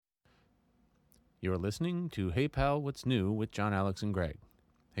You're listening to Hey Pal, What's New with John, Alex, and Greg.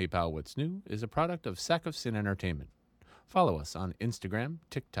 Hey Pal, What's New is a product of Sack of Sin Entertainment. Follow us on Instagram,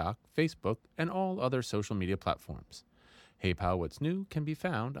 TikTok, Facebook, and all other social media platforms. Hey Pal, What's New can be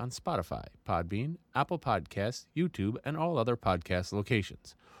found on Spotify, Podbean, Apple Podcasts, YouTube, and all other podcast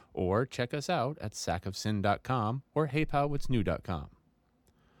locations. Or check us out at sackofsin.com or heypalwhatsnew.com.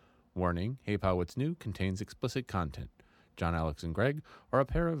 Warning, Hey Pal, What's New contains explicit content. John, Alex, and Greg are a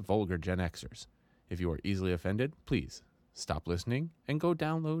pair of vulgar Gen Xers. If you are easily offended, please stop listening and go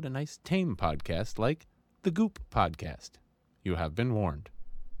download a nice tame podcast like the Goop Podcast. You have been warned.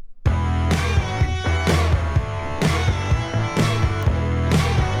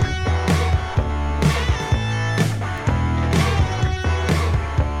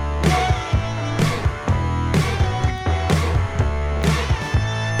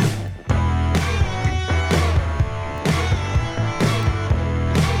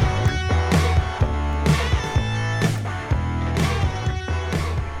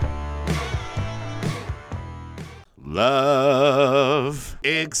 Love,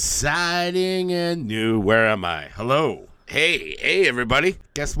 exciting and new. Where am I? Hello. Hey, everybody.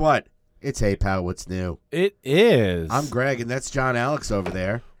 Guess what? It's Hey Pal, What's New? It is. I'm Greg, and that's John Alex over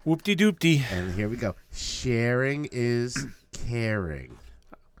there. Whoop-de-doop-de. And here we go. Sharing is caring.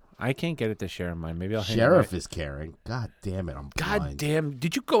 I can't get it to share mine. Maybe I'll Sheriff is caring. God damn it, I'm blind. God damn.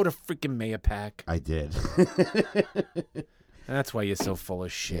 Did you go to freaking Mayapack? I did. That's why you're so full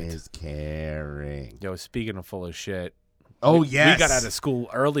of shit. Is caring. Yo, speaking of full of shit. Oh, yes. We got out of school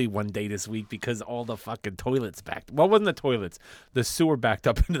early one day this week because all the fucking toilets backed. Well, it wasn't the toilets. The sewer backed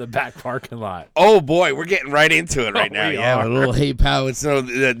up into the back parking lot. Oh, boy. We're getting right into it right now. We Yeah, are. a little Hey Pal. So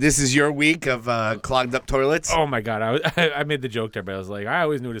this is your week of clogged up toilets? Oh, my God. I made the joke there, but I was like, I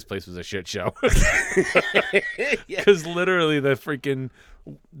always knew this place was a shit show. Because literally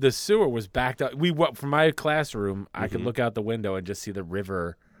the sewer was backed up. From my classroom, I could look out the window and just see the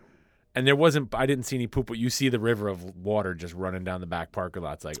river. And I didn't see any poop, but you see the river of water just running down the back parking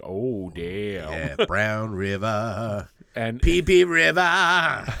lot. It's like, oh, damn. Yeah, Brown River. And Pee-Pee River.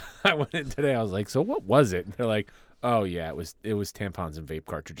 I went in today. I was like, so what was it? And they're like, oh, yeah, it was tampons and vape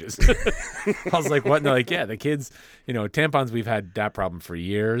cartridges. I was like, what? And they're like, yeah, the kids, tampons, we've had that problem for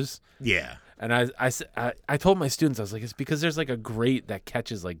years. Yeah. And I told my students, I was like, it's because there's like a grate that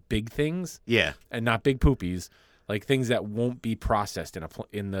catches like big things. Yeah. And not big poopies. Like things that won't be processed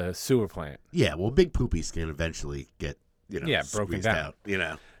in the sewer plant. Yeah, well, big poopies can eventually get, broken down.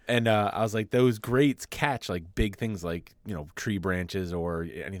 out, And I was like, those grates catch like big things like, tree branches or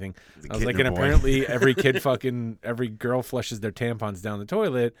anything. I was like, and apparently every girl flushes their tampons down the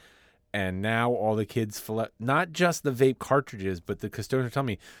toilet. And now all the kids, not just the vape cartridges, but the custodians are telling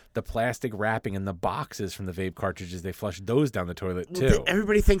me the plastic wrapping and the boxes from the vape cartridges, they flush those down the toilet too.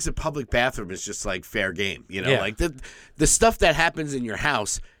 Everybody thinks a public bathroom is just like fair game. Yeah. Like the stuff that happens in your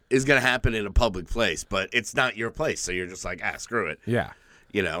house is going to happen in a public place, but it's not your place. So you're just like, screw it. Yeah.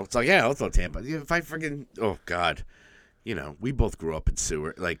 It's like, I'll throw tampons. If I freaking, oh, God. We both grew up in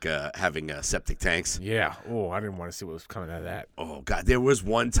sewer, like having septic tanks. Yeah. Oh, I didn't want to see what was coming out of that. Oh, God. There was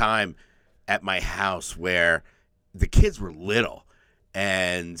one time at my house where the kids were little,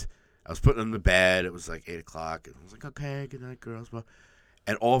 and I was putting them to bed. It was like 8 o'clock, and I was like, okay, good night, girls.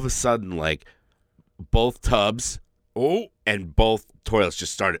 And all of a sudden, like, both tubs and both toilets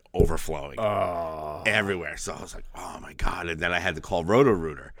just started overflowing everywhere. So I was like, oh, my God. And then I had to call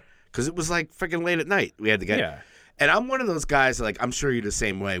Roto-Rooter because it was, like, freaking late at night. We had to get... Yeah. And I'm one of those guys, like, I'm sure you're the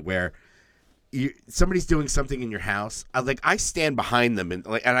same way, where somebody's doing something in your house. I stand behind them, and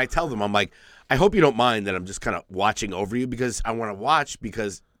I tell them, I'm like, I hope you don't mind that I'm just kind of watching over you because I want to watch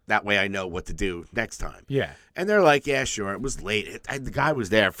because that way I know what to do next time. Yeah. And they're like, yeah, sure. It was late. The guy was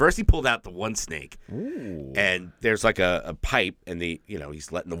there. First, he pulled out the one snake. Ooh. And there's like a pipe, and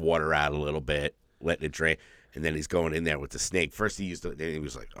he's letting the water out a little bit, letting it drain, and then he's going in there with the snake. First, he was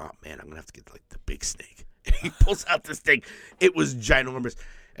like, oh, man, I'm going to have to get, like, the big snake. He pulls out this thing. It was ginormous.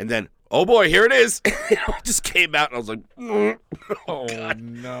 And then, oh, boy, here it is. It just came out, and I was like, oh, God.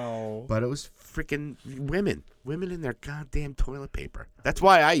 No. But it was freaking women. Women in their goddamn toilet paper. That's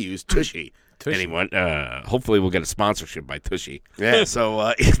why I use Tushy. Anyone? Hopefully we'll get a sponsorship by Tushy. Yeah, so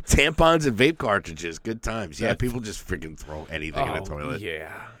tampons and vape cartridges. Good times. Yeah, people just freaking throw anything in the toilet.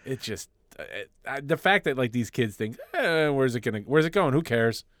 Yeah. It just... the fact that like these kids think, where's it going? Who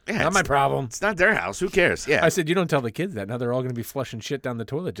cares? Yeah, not my problem. It's not their house. Who cares? Yeah. I said, you don't tell the kids that. Now they're all going to be flushing shit down the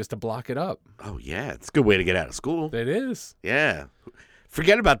toilet just to block it up. Oh, yeah. It's a good way to get out of school. It is. Yeah.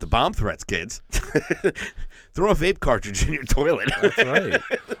 Forget about the bomb threats, kids. Throw a vape cartridge in your toilet. That's right.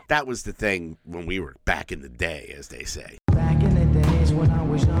 That was the thing when we were back in the day, as they say. Back in the days when I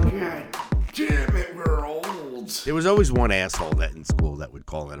was young. God damn There was always one asshole that in school that would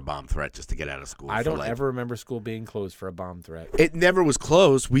call in a bomb threat just to get out of school. I don't ever remember school being closed for a bomb threat. It never was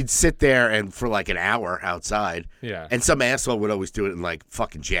closed. We'd sit there and for like an hour outside. Yeah. And some asshole would always do it in like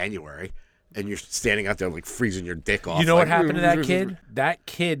fucking January. And you're standing out there like freezing your dick off. You know like, what happened to that kid? That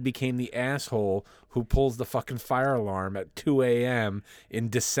kid became the asshole who pulls the fucking fire alarm at 2 a.m. in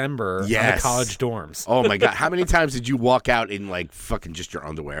December on the college dorms. Oh, my God. How many times did you walk out in like fucking just your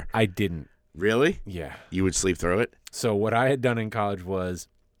underwear? I didn't. Really? Yeah. You would sleep through it? So what I had done in college was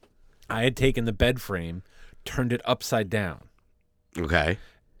I had taken the bed frame, turned it upside down. Okay.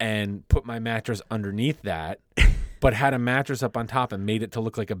 And put my mattress underneath that, but had a mattress up on top and made it to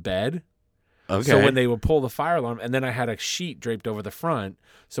look like a bed. Okay. So when they would pull the fire alarm, and then I had a sheet draped over the front.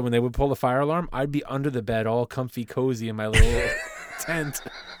 So when they would pull the fire alarm, I'd be under the bed, all comfy, cozy in my little tent,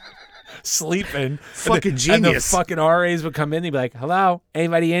 sleeping. Fucking genius. And the fucking RAs would come in. They'd be like, "Hello,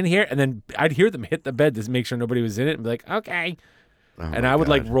 anybody in here?" And then I'd hear them hit the bed to make sure nobody was in it, and be like, "Okay." And I would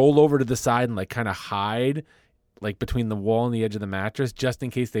like roll over to the side and like kind of hide, like between the wall and the edge of the mattress, just in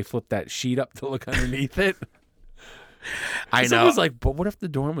case they flipped that sheet up to look underneath it. I know. Someone was like, but what if the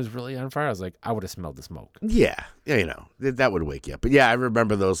dorm was really on fire? I was like, I would have smelled the smoke. Yeah, you know, that would wake you up. But yeah, I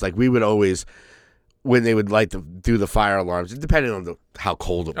remember those. Like, we would always, when they would like to do the fire alarms, depending on how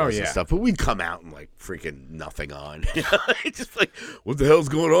cold it was and stuff, but we'd come out and like freaking nothing on. It's just like, what the hell's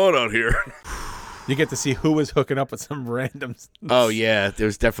going on out here? You get to see who was hooking up with some randoms. Oh, yeah,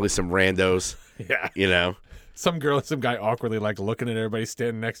 there's definitely some randos. Yeah. You know? Some girl and some guy awkwardly like looking at everybody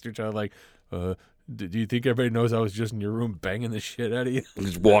standing next to each other like, do you think everybody knows I was just in your room banging the shit out of you?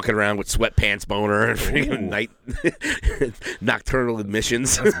 Just walking around with sweatpants boner and freaking night nocturnal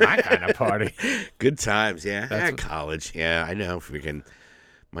admissions. That's my kind of party. Good times, yeah. College, yeah, I know. Freaking,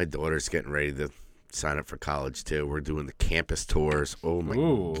 my daughter's getting ready to sign up for college too. We're doing the campus tours. Oh my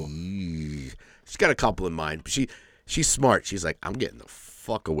God. She's got a couple in mind. But she's smart. She's like, I'm getting the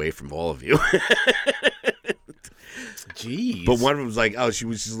fuck away from all of you. Jeez. But one of them's like, oh, she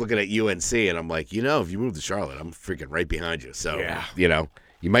was just looking at UNC, and I'm like, you know, if you move to Charlotte, I'm freaking right behind you. So, you know,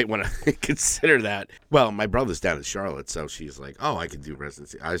 you might want to consider that. Well, my brother's down in Charlotte, so she's like, oh, I can do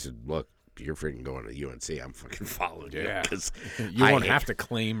residency. I said, look, you're freaking going to UNC. I'm fucking following you. Because you won't have to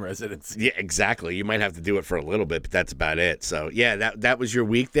claim residency. Yeah, exactly. You might have to do it for a little bit, but that's about it. So, yeah, that was your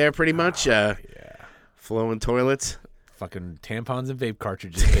week there pretty much. Flowing toilets. Fucking tampons and vape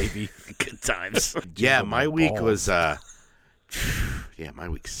cartridges, baby. Good times. Yeah, my week was, my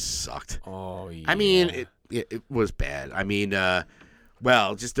week sucked. Oh, yeah. I mean, it was bad. I mean,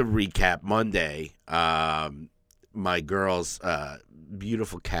 well, just to recap, Monday, my girl's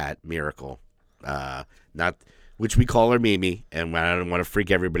beautiful cat, Miracle, which we call her Mimi, and I don't want to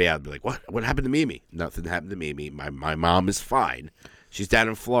freak everybody out and be like, what happened to Mimi? Nothing happened to Mimi. My mom is fine. She's down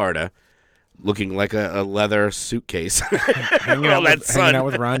in Florida. Looking like a leather suitcase. hanging out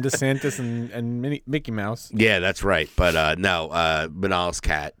with Ron DeSantis and Mickey Mouse. Yeah, that's right. But no, Manal's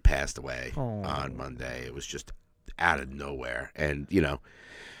cat passed away on Monday. It was just out of nowhere. And, you know,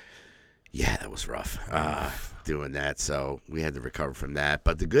 yeah, that was rough doing that. So we had to recover from that.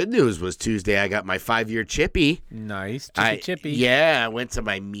 But the good news was Tuesday I got my 5-year chippy. Nice. Chippy. Yeah, I went to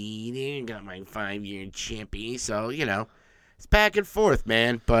my meeting and got my 5-year chippy. So, you know. It's back and forth,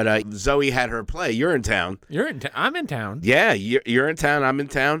 man. But Zoe had her play. You're in town. I'm in town. Yeah, you're in town. I'm in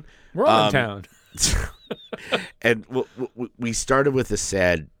town. We're all in town. And we started with a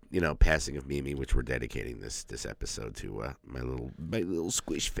sad, you know, passing of Mimi, which we're dedicating this episode to my little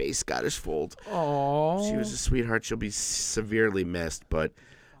squish face Scottish fold. Oh, she was a sweetheart. She'll be severely missed. But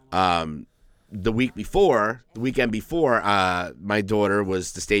the weekend before, my daughter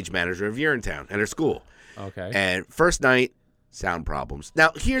was the stage manager of Urinetown at her school. Okay. And first night. Sound problems.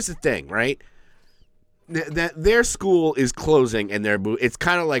 Now, here's the thing, right? Their school is closing, and it's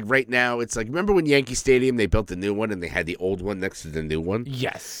kind of like right now. It's like, remember when Yankee Stadium, they built the new one, and they had the old one next to the new one?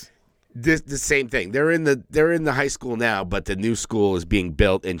 Yes. The same thing. They're in the high school now, but the new school is being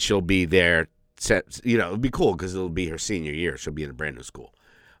built, and she'll be there. You know, it'll be cool because it'll be her senior year. She'll be in a brand new school.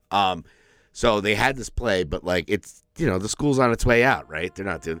 So they had this play, but like it's, you know, the school's on its way out, right? They're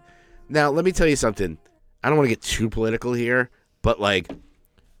not doing. Now, let me tell you something. I don't want to get too political here. But, like,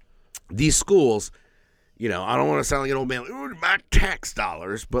 these schools, you know, I don't want to sound like an old man, my tax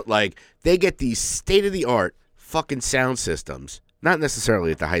dollars, but, like, they get these state-of-the-art fucking sound systems. Not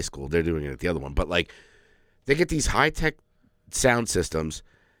necessarily at the high school. They're doing it at the other one. But, like, they get these high-tech sound systems,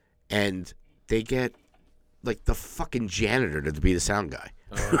 and they get, like, the fucking janitor to be the sound guy.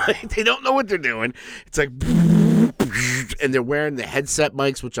 Right? They don't know what they're doing. It's like, and they're wearing the headset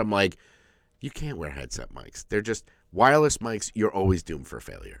mics, which I'm like, you can't wear headset mics. They're just... wireless mics, you're always doomed for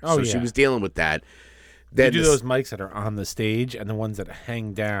failure. She was dealing with that. Then you do those mics that are on the stage and the ones that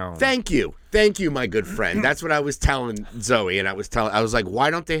hang down. Thank you, my good friend. That's what I was telling Zoe, and I was like, why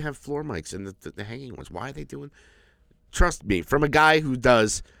don't they have floor mics and the hanging ones? Why are they doing? Trust me, from a guy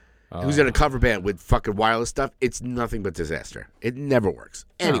who's in a cover band with fucking wireless stuff, it's nothing but disaster. It never works.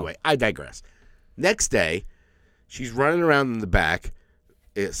 Anyway, I digress. Next day, she's running around in the back.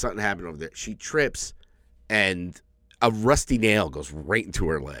 Something happened over there. She trips, and a rusty nail goes right into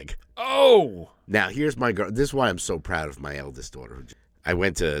her leg. Oh! Now, here's my girl. This is why I'm so proud of my eldest daughter. I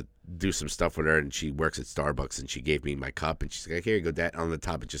went to do some stuff with her, and she works at Starbucks, and she gave me my cup, and she's like, here you go, Dad. On the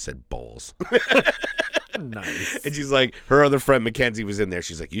top, it just said balls. Nice. And she's like, her other friend, Mackenzie, was in there.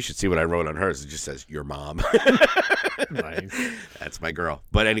 She's like, you should see what I wrote on hers. It just says, your mom. Nice. That's my girl.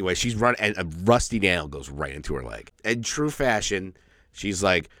 But anyway, she's running, and a rusty nail goes right into her leg. In true fashion, she's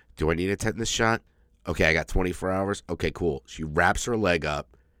like, do I need a tetanus shot? Okay, I got 24 hours. Okay, cool. She wraps her leg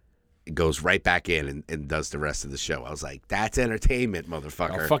up, goes right back in, and does the rest of the show. I was like, that's entertainment,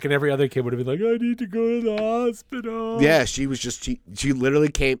 motherfucker. Fucking every other kid would have been like, I need to go to the hospital. Yeah, she was just, she literally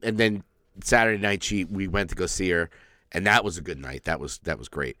came, and then Saturday night we went to go see her, and that was a good night. That was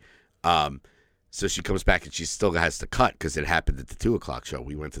great. So she comes back, and she still has to cut because it happened at the 2:00 show.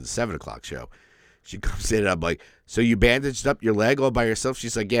 We went to the 7:00 show. She comes in, and I'm like, so you bandaged up your leg all by yourself?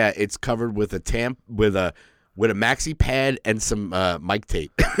 She's like, yeah, it's covered with a maxi pad and some mic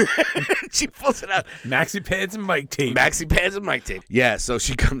tape. She pulls it out. Maxi pads and mic tape. Maxi pads and mic tape. Yeah, so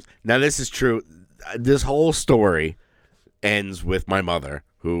she comes. Now, this is true. This whole story ends with my mother,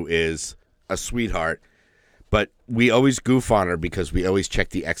 who is a sweetheart, but we always goof on her because we always check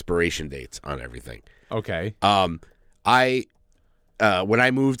the expiration dates on everything. Okay. When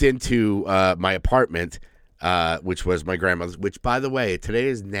I moved into my apartment, which was my grandmother's, which, by the way, today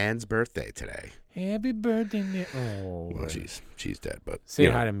is Nan's birthday today. Happy birthday. Oh. Well, she's dead, but say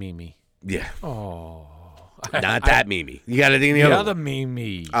hi to Mimi. Yeah. Oh. Not that Mimi. You got to think the other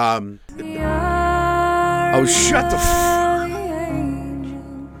Mimi. Oh, shut the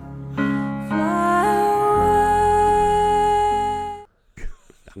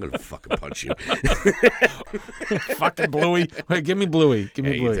I'm going to fucking punch you. Fucking Bluey. Wait, give me Bluey. Give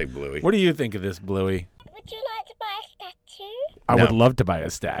me Bluey. You take Bluey. What do you think of this, Bluey? Would you like to buy a stack too? I would love to buy a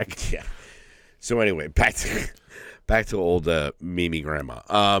stack. Yeah. So anyway, back to old Mimi grandma.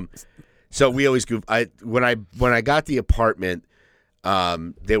 So we always goof. When I got the apartment,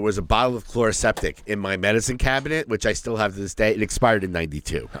 there was a bottle of Chloraseptic in my medicine cabinet, which I still have to this day. It expired in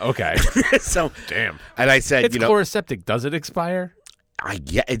 '92. Okay. So damn. And I said, it's Chloraseptic. Does it expire?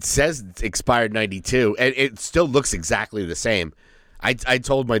 Yeah, it says it's expired '92, and it still looks exactly the same. I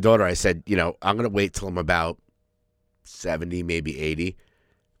told my daughter, I said, I'm gonna wait till I'm about 70, maybe 80.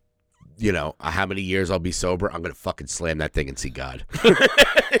 How many years I'll be sober? I'm gonna fucking slam that thing and see God.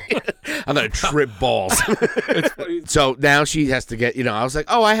 I'm gonna trip balls. So now she has to get. I was like,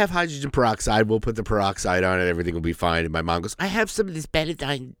 oh, I have hydrogen peroxide. We'll put the peroxide on, and everything will be fine. And my mom goes, I have some of this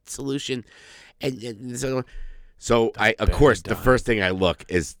betadine solution, and so. So of course, the first thing I look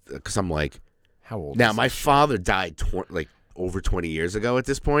is because I'm like, how old? Now my father died over 20 years ago. At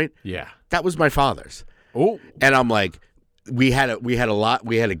this point, yeah, that was my father's. Oh, and I'm like, we had a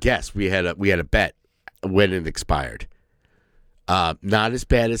guess. We had a bet when it expired. Not as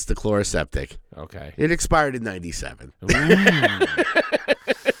bad as the Chloraseptic. Okay, it expired in '97. I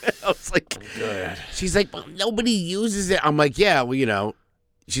was like, good. She's like, well, nobody uses it. I'm like, yeah, well,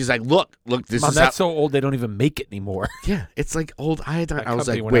 She's like, look, this Mom, is that's so old they don't even make it anymore. Yeah, it's like old iodine. I was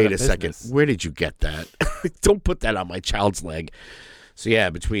like, wait a second, where did you get that? Don't put that on my child's leg. So yeah,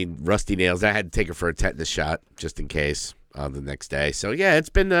 between rusty nails, I had to take her for a tetanus shot just in case the next day. So yeah, it's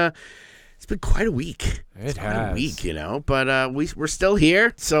been quite a week. It's quite a week, But we're still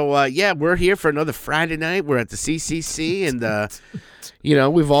here. So yeah, we're here for another Friday night. We're at the CCC, and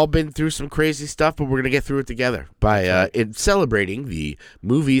we've all been through some crazy stuff, but we're gonna get through it together by in celebrating the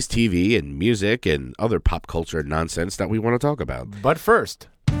movies, TV, and music, and other pop culture nonsense that we want to talk about. But first.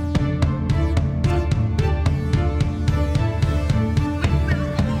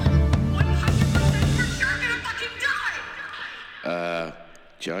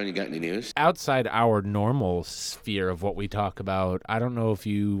 John, you got any news? Outside our normal sphere of what we talk about, I don't know if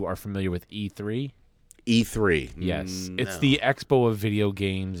you are familiar with E3. E3. Yes. No. It's the expo of video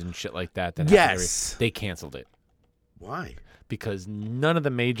games and shit like that. Yes. They canceled it. Why? Because none of the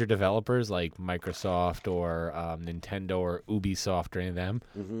major developers like Microsoft or Nintendo or Ubisoft or any of them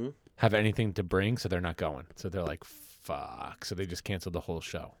have anything to bring, so they're not going. So they're like, fuck. So they just canceled the whole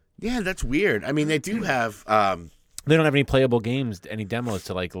show. Yeah, that's weird. I mean, they do have... They don't have any playable games, any demos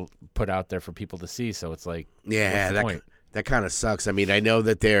to put out there for people to see. So it's like, yeah, what's the point? That kind of sucks. I mean, I know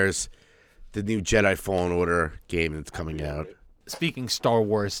that there's the new Jedi Fallen Order game that's coming out. Speaking Star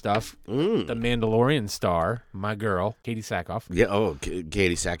Wars stuff, the Mandalorian star, my girl, Katie Sackhoff. Yeah. Oh,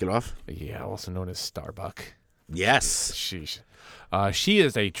 Katie Sackhoff. Yeah, also known as Starbuck. Yes. Sheesh. She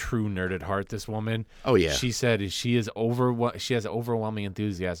is a true nerd at heart, this woman. Oh, yeah. She said she has overwhelming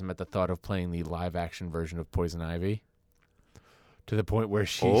enthusiasm at the thought of playing the live-action version of Poison Ivy. To the point where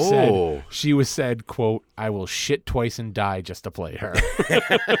she said, quote, "I will shit twice and die just to play her."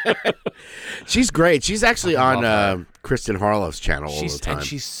 She's great. She's actually on Kristen Harlow's channel all the time. And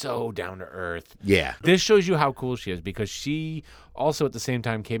she's so down to earth. Yeah. This shows you how cool she is, because she also at the same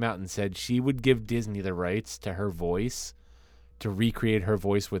time came out and said she would give Disney the rights to her voice, to recreate her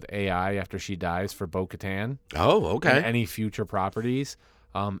voice with AI after she dies for Bo-Katan. Oh, okay. And any future properties,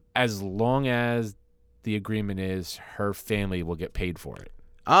 as long as the agreement is her family will get paid for it.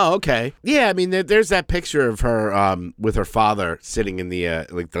 Oh, okay. Yeah, I mean, there's that picture of her with her father sitting in the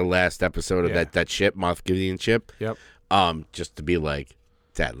the last episode of that ship, Moff Gideon ship. Yep. Just to be like,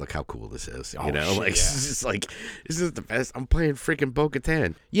 Dad, look how cool this is. Oh, you know, shit, like it's just like, this is the best. I'm playing freaking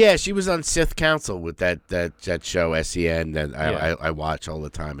Bo-Katan. Yeah, she was on Sith Council with that show SEN that I watch all the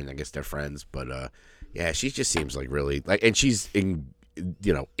time, and I guess they're friends. But yeah, she just seems like really like, and she's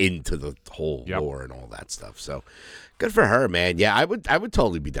into the whole lore and all that stuff. So good for her, man. Yeah, I would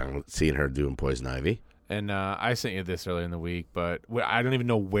totally be down with seeing her doing Poison Ivy. And I sent you this earlier in the week, but I don't even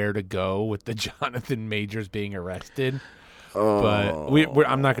know where to go with the Jonathan Majors being arrested. But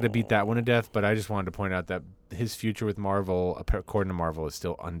I'm not going to beat that one to death, but I just wanted to point out that his future with Marvel, according to Marvel, is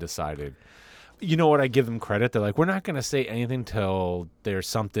still undecided. You know what? I give them credit. They're like, we're not going to say anything till there's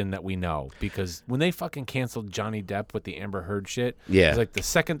something that we know. Because when they fucking canceled Johnny Depp with the Amber Heard shit, it was like the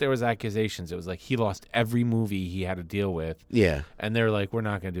second there was accusations, it was like he lost every movie he had to deal with. Yeah. And they're like, we're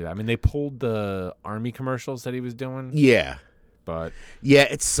not going to do that. I mean, they pulled the Army commercials that he was doing. Yeah. But yeah,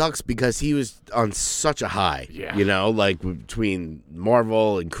 it sucks because he was on such a high, like between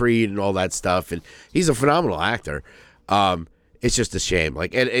Marvel and Creed and all that stuff. And he's a phenomenal actor. It's just a shame.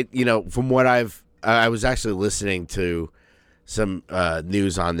 Like, and from what I was actually listening to some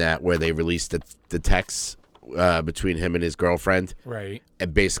news on that where they released the texts between him and his girlfriend, right?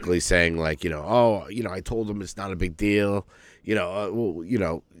 And basically saying like, I told him it's not a big deal, you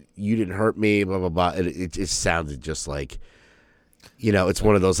didn't hurt me, blah blah blah. It just sounded just like, it's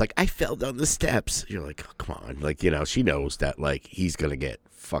one of those like, I fell down the steps. You're like, oh, come on, like she knows that like he's gonna get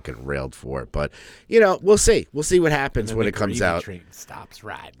fucking railed for it, but we'll see what happens when it comes out. Train stops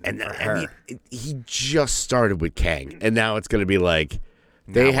riding, and for I her. mean, he just started with Kang, and now it's going to be like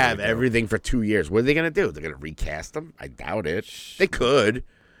they have everything for 2 years. What are they going to do? They're going to recast them? I doubt it. They could,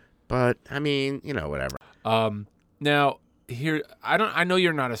 but I mean, whatever. Now here, I know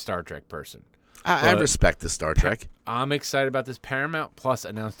you're not a Star Trek person. I respect the Star Trek. I'm excited about this. Paramount Plus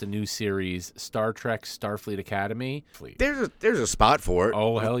announced a new series, Star Trek Starfleet Academy. There's a spot for it.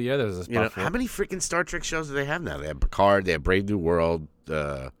 Oh, hell yeah, there's a spot for it. How many freaking Star Trek shows do they have now? They have Picard, they have Brave New World.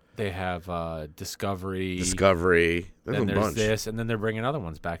 They have Discovery. Then there's this, and then they're bringing other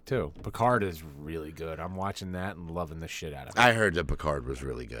ones back, too. Picard is really good. I'm watching that and loving the shit out of it. I heard that Picard was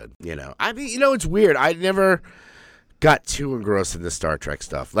really good. I mean, it's weird. I never got too engrossed in the Star Trek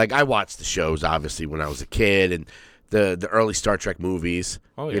stuff. Like, I watched the shows, obviously, when I was a kid, and the early Star Trek movies,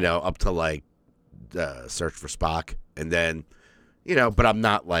 up to, like, Search for Spock. And then, but I'm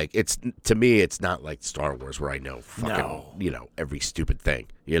not, like, to me, it's not like Star Wars where I know fucking, every stupid thing,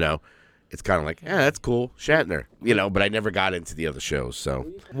 It's kind of like, yeah, that's cool, Shatner, but I never got into the other shows,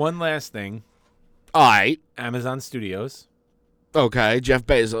 so. One last thing. All right. Amazon Studios. Okay, Jeff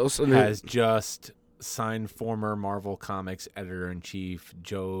Bezos. Has just signed former Marvel Comics editor-in-chief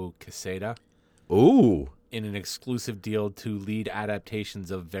Joe Quesada. Ooh. In an exclusive deal to lead adaptations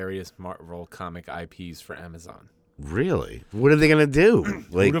of various Marvel comic IPs for Amazon. Really? What are they going to do?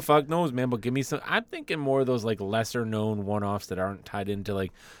 Like, who the fuck knows, man? But give me some. I'm thinking more of those like lesser-known one-offs that aren't tied into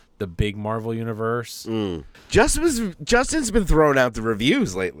like the big Marvel universe. Justin's been throwing out the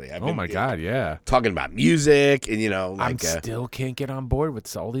reviews lately. Oh my god, yeah. Talking about music and I still can't get on board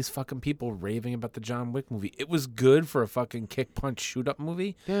with all these fucking people raving about the John Wick movie. It was good for a fucking kick punch shoot up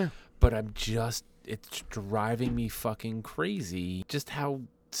movie. Yeah. But it's driving me fucking crazy just how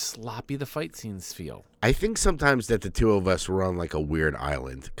sloppy the fight scenes feel. I think sometimes that the two of us were on like a weird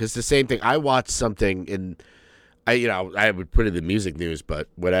island because the same thing. I watched something and I would put it in the music news, but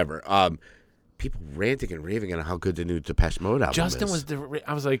whatever. People ranting and raving on how good the new Depeche Mode album Justin is.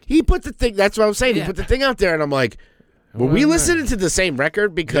 I was like, he put the thing. That's what I'm saying. Yeah. He put the thing out there, and I'm like, were we listening to the same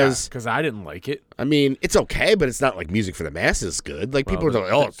record? Because I didn't like it. I mean, it's okay, but it's not like music for the masses good. Like people are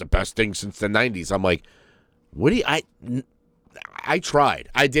like, oh, it's the best thing since the '90s. I'm like, what do you? I tried.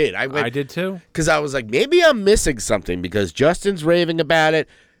 I did. I did too. Because I was like, maybe I'm missing something because Justin's raving about it.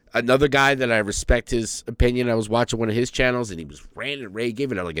 Another guy that I respect his opinion, I was watching one of his channels, and he was ranting and raving,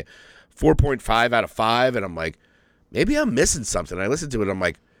 gave it like a 4.5 out of 5, and I'm like, maybe I'm missing something. I listened to it, I'm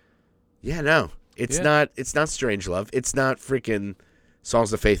like, yeah, no. It's not Strange Love. It's not freaking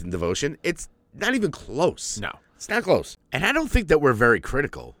Songs of Faith and Devotion. It's not even close. No. It's not close. And I don't think that we're very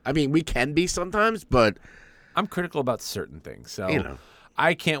critical. I mean, we can be sometimes, but I'm critical about certain things. So, you know.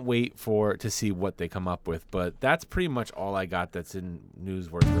 I can't wait to see what they come up with, but that's pretty much all I got that's in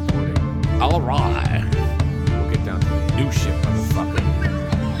news worth reporting. All right. We'll get down to the new shit, motherfucker.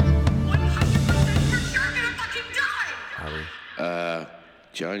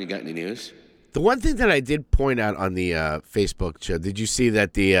 John, you got any news? The one thing that I did point out on the Facebook show, did you see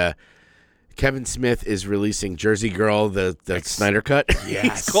that the Kevin Smith is releasing Jersey Girl, the Snyder Cut? Yes.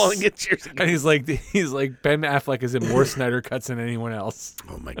 He's calling it Jersey Girl. And he's like Ben Affleck is in more Snyder Cuts than anyone else.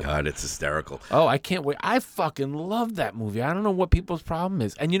 Oh my God, it's hysterical. Oh, I can't wait. I fucking love that movie. I don't know what people's problem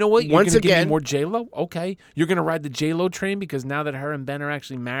is. And you know what? You're Once gonna give again- me more J-Lo? Okay. You're gonna ride the J-Lo train because now that her and Ben are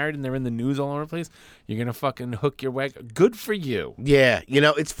actually married and they're in the news all over the place, you're gonna fucking hook your wag. Good for you. Yeah,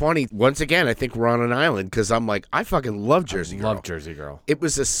 it's funny. Once again, I think we're on an island because I'm like, I fucking love Jersey Girl. Love Jersey Girl. It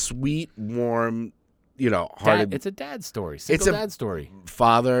was a sweet, warm, hearted. It's a dad story. Single dad story.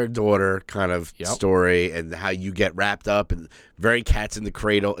 Father-daughter kind of Yep. story, and how you get wrapped up, and very Cats in the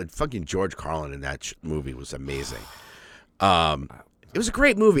Cradle, and fucking George Carlin in that movie was amazing. It was a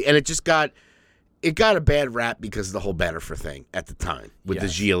great movie, and it got a bad rap because of the whole Bennifer thing at the time with the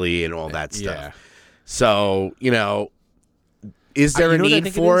Gigli and all that stuff. Yeah. So, is there a know what I need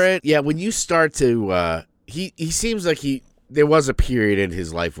think for it it? Yeah, when you start to, he seems like there was a period in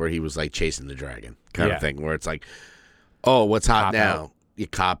his life where he was like chasing the dragon kind of thing, where it's like, oh, what's hot Cop now? out. You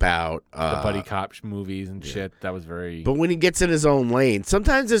cop out. The buddy cop movies and shit. That was very. But when he gets in his own lane,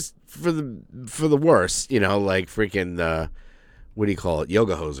 sometimes it's for the worse, like freaking, what do you call it?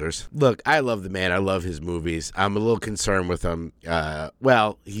 Yoga hosers. Look, I love the man. I love his movies. I'm a little concerned with him.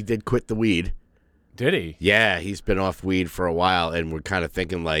 Well, he did quit the weed. Did he? Yeah, he's been off weed for a while, and we're kind of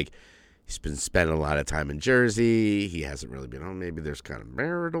thinking like he's been spending a lot of time in Jersey. He hasn't really been on. Maybe there's kind of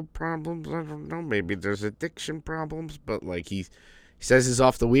marital problems. I don't know. Maybe there's addiction problems. But like he says he's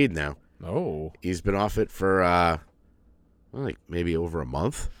off the weed now. Oh. He's been off it for like maybe over a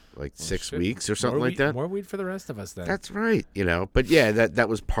month, like 6 weeks or something like that. More weed for the rest of us then. That's right. But yeah, that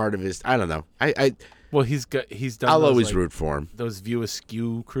was part of his. I don't know. Well, he's done. I'll those, always root for him. Those View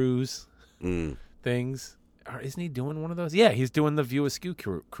Askew cruise things. Isn't he doing one of those? Yeah, he's doing the View Askew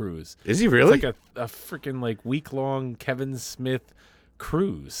cruise. Is he really? It's like a freaking like week-long Kevin Smith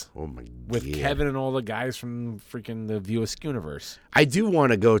cruise. Oh my God. With Kevin and all the guys from freaking the View Askew universe. I do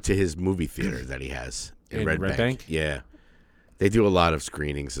want to go to his movie theater that he has in Red Bank. Yeah. They do a lot of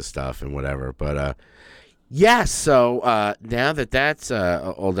screenings of stuff and whatever. But so now that's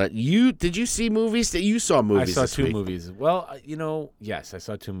all that, did you see movies? That you saw movies? I saw this two week? movies. Well, yes, I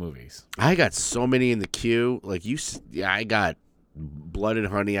saw two movies. I got so many in the queue. Like I got Blood and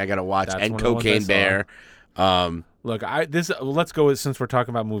Honey. I got to watch, That's and one of the ones I Cocaine saw. Bear. Look, let's go since we're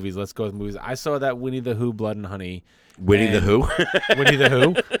talking about movies. Let's go with movies. I saw that Winnie the Pooh, Blood and Honey. Winnie the Who? Winnie the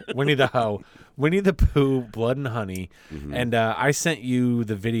Who? Winnie the Hoe. Winnie the Pooh, Blood and Honey. Mm-hmm. And I sent you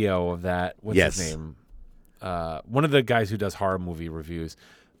the video of that. What's his name? One of the guys who does horror movie reviews.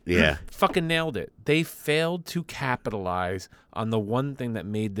 Yeah. Fucking nailed it. They failed to capitalize on the one thing that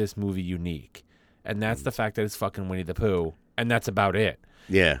made this movie unique. And that's the fact that it's fucking Winnie the Pooh. And that's about it.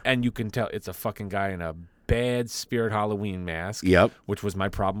 Yeah. And you can tell it's a fucking guy in a bad Spirit Halloween mask. Yep. Which was my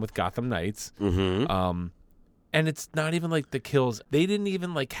problem with Gotham Knights. Mm-hmm. And it's not even like the kills. They didn't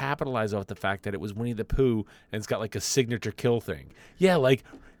even like capitalize off the fact that it was Winnie the Pooh and it's got like a signature kill thing. Yeah, like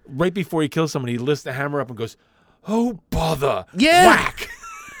right before he kills somebody, he lifts the hammer up and goes, "Oh, bother." Yeah. Whack.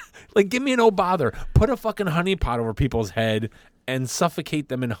 Like, give me an "oh, bother." Put a fucking honey pot over people's head and suffocate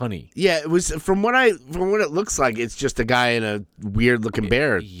them in honey. Yeah, it was from what it looks like, it's just a guy in a weird looking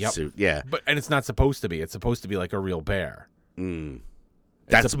bear suit. Yeah. And it's not supposed to be. It's supposed to be like a real bear.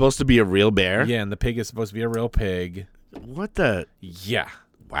 That's supposed to be a real bear? Yeah, and the pig is supposed to be a real pig. What the? Yeah.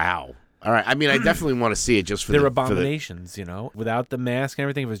 Wow. All right. I mean, I definitely want to see it just for They're abominations, Without the mask and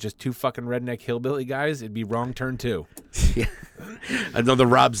everything, if it was just two fucking redneck hillbilly guys, it'd be Wrong Turn 2. Yeah. Another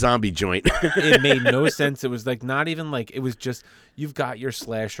Rob Zombie joint. It made no sense. It was like not even like, it was just, you've got your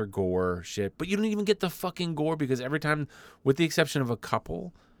slasher gore shit, but you don't even get the fucking gore because every time, with the exception of a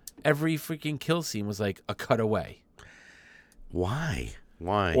couple, every freaking kill scene was like a cutaway. Why?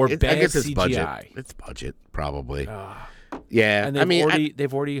 Or bad I guess it's CGI. budget. It's budget, probably. Yeah. And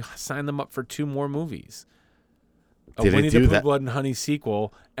they've already signed them up for 2 more movies. a Did it Winnie do the Pooh that? Blood and Honey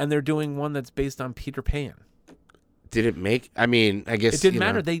sequel, and they're doing one that's based on Peter Pan. Did it make? I mean, I guess It didn't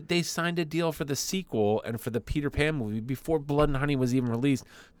matter. They signed a deal for the sequel and for the Peter Pan movie before Blood and Honey was even released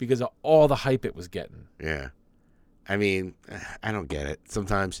because of all the hype it was getting. Yeah. I mean, I don't get it.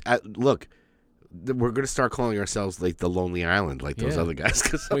 Sometimes, look, we're going to start calling ourselves like the Lonely Island, like those other guys.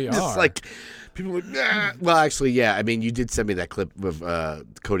 Because We are. like, people are like, nah. Well, actually, yeah. I mean, you did send me that clip of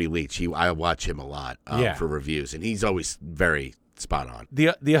Cody Leach. I watch him a lot for reviews, and he's always very spot on.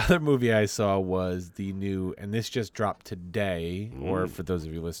 The other movie I saw was the new, and this just dropped today, or for those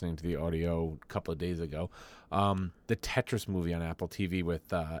of you listening to the audio, a couple of days ago, the Tetris movie on Apple TV with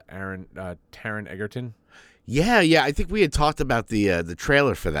Taron Egerton. Yeah. I think we had talked about the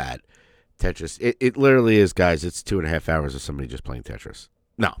trailer for that Tetris. It literally is, guys. It's 2.5 hours of somebody just playing Tetris.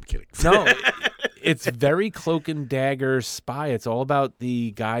 No, I'm kidding. No, it's very Cloak and Dagger spy. It's all about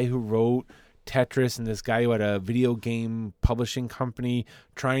the guy who wrote Tetris and this guy who had a video game publishing company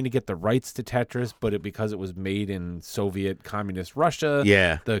trying to get the rights to Tetris, but because it was made in Soviet communist Russia,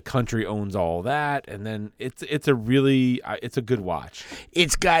 the country owns all that, and then it's a really it's a good watch.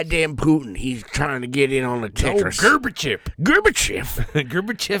 It's goddamn Putin. He's trying to get in on the Tetris. No, Gorbachev.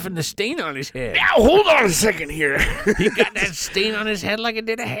 Gorbachev and the stain on his head. Now hold on a second here. He got that stain on his head like it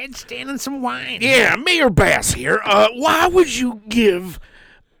did a headstand and some wine. Yeah, Mayor Bass here. Why would you give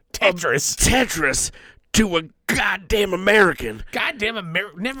Tetris to a goddamn American? Goddamn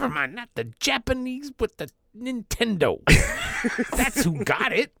American. Never mind, not the Japanese, but the Nintendo. That's who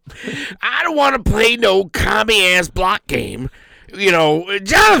got it. I don't want to play no commie-ass block game. You know,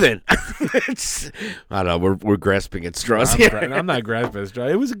 Jonathan. I don't know. We're grasping at straws here. I'm not grasping at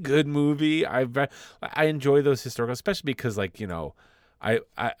straws. It was a good movie. I enjoy those historical, especially because, like, you know, I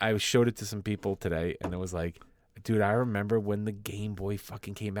showed it to some people today, and it was like, dude, I remember when the Game Boy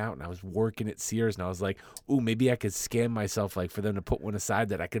fucking came out and I was working at Sears and I was like, ooh, maybe I could scam myself like for them to put one aside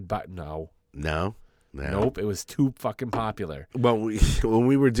that I could buy. No. Nope. It was too fucking popular. Well, when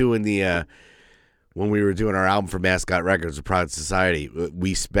we were doing our album for Mascot Records, The Product Society,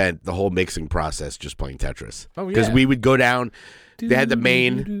 we spent the whole mixing process just playing Tetris. Oh, yeah. Because we would go down, they had the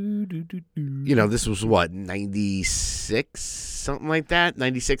main, you know, this was what, 96, something like that,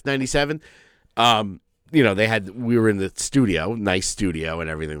 96, 97. You know, we were in the studio, nice studio and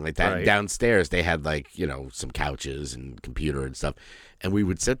everything like that. Right. Downstairs, they had, like, you know, some couches and computer and stuff. And we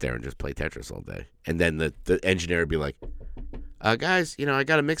would sit there and just play Tetris all day. And then the engineer would be like, guys, you know, I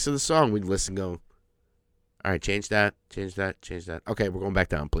got a mix of the song. We'd listen, go, all right, change that. Okay, we're going back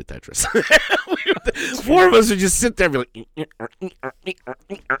down and play Tetris. Four of us would just sit there and be like, it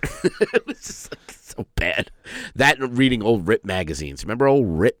was just like, so bad. That and reading old Rip magazines. Remember old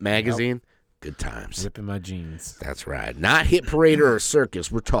Rip magazine? Yep. Good times. Ripping my jeans. That's right. Not Hit Parade or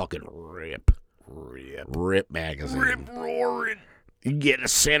Circus. We're talking Rip. Rip magazine. Rip roaring. You get a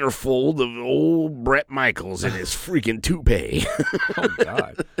centerfold of old Bret Michaels and his freaking toupee. Oh,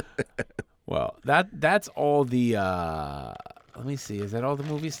 God. Well, that's all the, let me see. Is that all the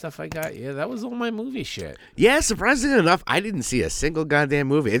movie stuff I got? Yeah, that was all my movie shit. Yeah, surprisingly enough, I didn't see a single goddamn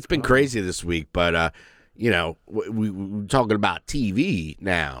movie. It's been crazy this week, but, you know, we're talking about TV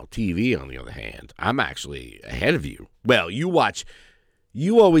now. TV, on the other hand, I'm actually ahead of you. Well, you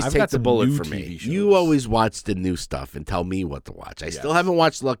always take the bullet for me. You always watch the new stuff and tell me what to watch. I still haven't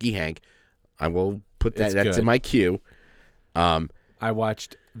watched Lucky Hank. I will put that's in my queue. I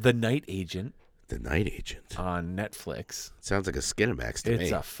watched The Night Agent. The Night Agent. On Netflix. Sounds like a Skinamax to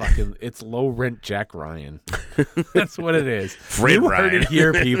me. It's low rent Jack Ryan. That's what it is. Fred Ryan. Heard it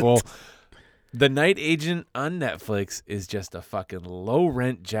here, people. The Night Agent on Netflix is just a fucking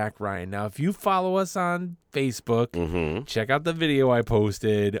low-rent Jack Ryan. Now, if you follow us on Facebook, check out the video I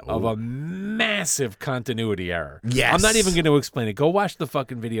posted of a massive continuity error. Yes. I'm not even going to explain it. Go watch the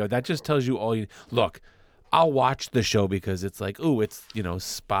fucking video. That just tells you all you... Look, I'll watch the show because it's like, ooh, it's, you know,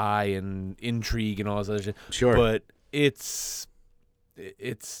 spy and intrigue and all this other shit. Sure. But it's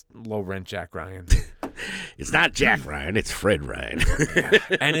low-rent Jack Ryan. It's not Jack Ryan. It's Fred Ryan.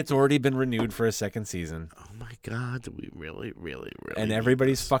 And it's already been renewed for a second season. Oh, my God. Do we really? And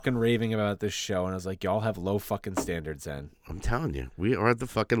everybody's fucking raving about this show. And I was like, y'all have low fucking standards then. I'm telling you. We are the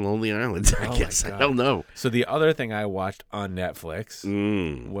fucking Lonely Island, I guess. I don't know. So the other thing I watched on Netflix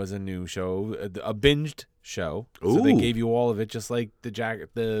was a new show, a binged show. Ooh. So they gave you all of it, just like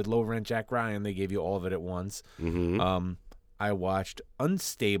the low-rent Jack Ryan. They gave you all of it at once. I watched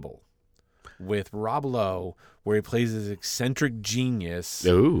Unstable with Rob Lowe, where he plays this eccentric genius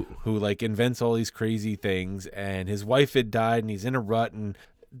who like invents all these crazy things, and his wife had died and he's in a rut, and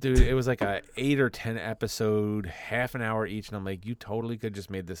Dude, it was like a 8 or 10 episode, half an hour each, and I'm like, you totally could just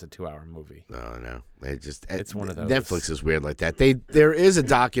made this a 2-hour movie. No. It's one of those. Netflix is weird like that. There is a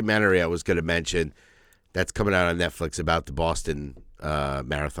documentary I was going to mention that's coming out on Netflix about the Boston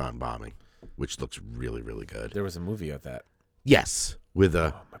marathon bombing, which looks really, really good. There was a movie of that. Yes, with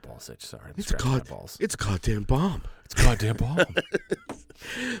a. Oh, my balls itch. Sorry, I'm It's a scratching my balls. It's a goddamn bomb. It's a goddamn bomb.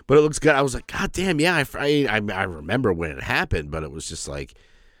 But it looks good. I was like, God damn, yeah. I remember when it happened, but it was just like,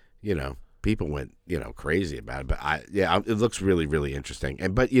 people went, crazy about it. But it looks really, really interesting.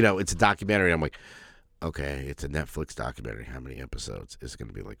 But it's a documentary. I'm like, okay, it's a Netflix documentary. How many episodes? Is it going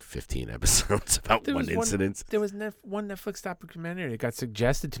to be like 15 episodes about one incident? There was one Netflix documentary that got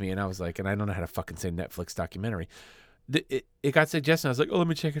suggested to me, and I was like, and I don't know how to fucking say Netflix documentary. It got suggested. I was like, oh, let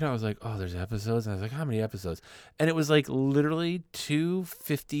me check it out. I was like, oh, there's episodes. And I was like, how many episodes? And it was like literally 2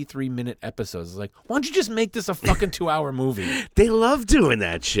 53-minute episodes. I was like, why don't you just make this a fucking 2-hour movie? They love doing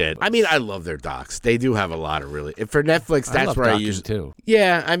that shit. I mean, I love their docs. They do have a lot of really. For Netflix, that's where I use too.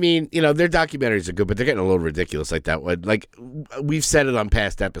 Yeah, I mean, their documentaries are good, but they're getting a little ridiculous like that one. Like we've said it on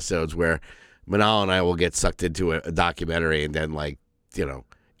past episodes where Manal and I will get sucked into a documentary, and then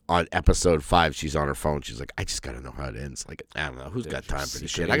on episode 5, she's on her phone. She's like, I just got to know how it ends. Like, I don't know. Who's got time for this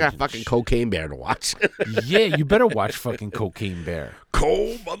shit? I got fucking Cocaine Bear to watch. Yeah, you better watch fucking Cocaine Bear.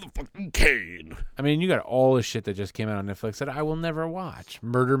 Cold motherfucking cane. I mean, you got all the shit that just came out on Netflix that I will never watch.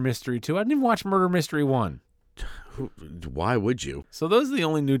 Murder Mystery 2. I didn't even watch Murder Mystery 1. Why would you? So those are the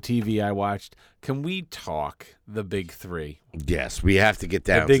only new TV I watched. Can we talk the big 3? Yes, we have to get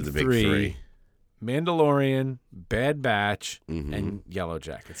down to the big three. Mandalorian, Bad Batch, and Yellow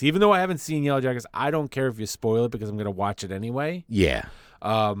Jackets. Even though I haven't seen Yellow Jackets, I don't care if you spoil it because I'm going to watch it anyway. Yeah.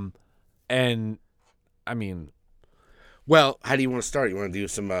 And I mean, well, how do you want to start? You want to do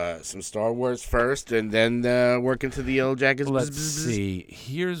some Star Wars first, and then work into the Yellow Jackets? Let's see.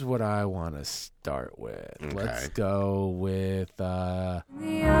 Here's what I want to start with. Okay. Let's go with The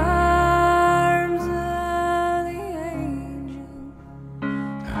arms of the angel.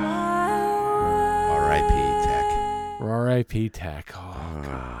 R.I.P. Tech. R.I.P. Tech. Oh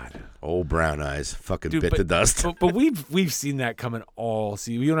God. Old Brown Eyes fucking Dude, bit the dust. but we've seen that coming all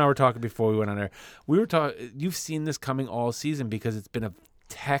season. You and I were talking before we went on there. We were talking. You've seen this coming all season because it's been a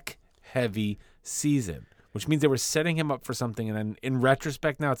tech heavy season, which means they were setting him up for something. And then in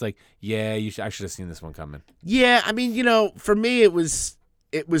retrospect, now it's like, yeah, I should have seen this one coming. Yeah, I mean, for me, it was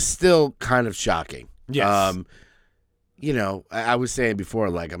still kind of shocking. Yes. I was saying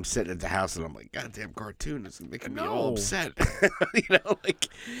before, like, I'm sitting at the house and I'm like, goddamn cartoon is making me all upset.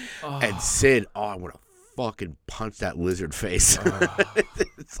 And Sid, I want to fucking punch that lizard face.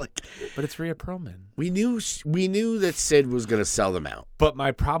 It's like, but it's Rhea Perlman. We knew that Sid was going to sell them out. But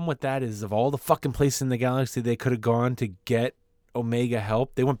my problem with that is, of all the fucking places in the galaxy they could have gone to get Omega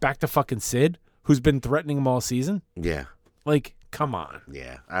help, they went back to fucking Sid, who's been threatening them all season. Yeah. Like, come on.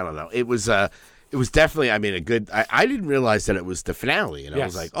 Yeah, I don't know. It was definitely, I mean, a good. I didn't realize that it was the finale, and I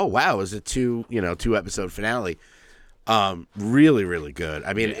was like, oh wow, it was a 2 episode finale. Really, really good.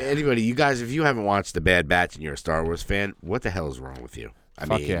 I mean, anybody, you guys, if you haven't watched The Bad Batch and you're a Star Wars fan, what the hell is wrong with you? I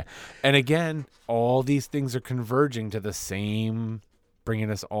mean, yeah. And again, all these things are converging to the same,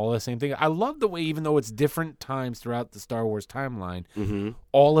 bringing us all the same thing. I love the way, even though it's different times throughout the Star Wars timeline,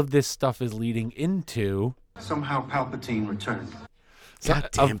 all of this stuff is leading into somehow Palpatine returned.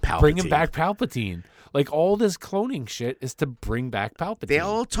 Goddamn Palpatine. Bringing back Palpatine. Like, all this cloning shit is to bring back Palpatine. They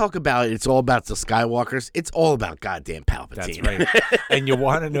all talk about it's all about the Skywalkers. It's all about goddamn Palpatine. That's right. And you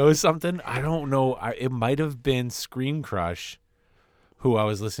want to know something? I don't know. It might have been Scream Crush, who I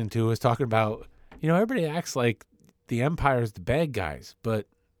was listening to, was talking about, everybody acts like the Empire's the bad guys, but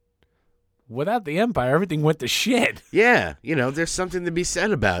without the Empire, everything went to shit. Yeah. There's something to be said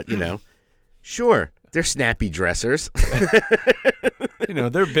about, sure, they're snappy dressers.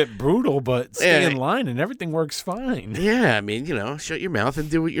 They're a bit brutal, but stay in line and everything works fine. Yeah, I mean, shut your mouth and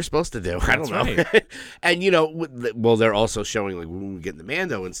do what you're supposed to do. I don't know. Right. And, they're also showing, like, when we get in the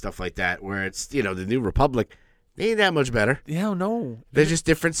Mando and stuff like that, where it's, the New Republic, they ain't that much better. Yeah, no. They're just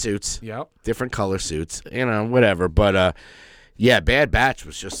different suits. Yep. Different color suits, whatever. But, yeah, Bad Batch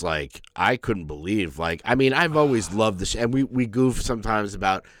was just like, I couldn't believe. Like, I mean, I've always loved this, and we goof sometimes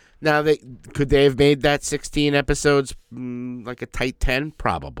about. Now, could they have made that 16 episodes like a tight 10?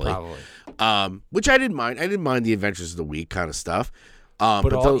 Probably. Which I didn't mind. I didn't mind the Adventures of the Week kind of stuff. But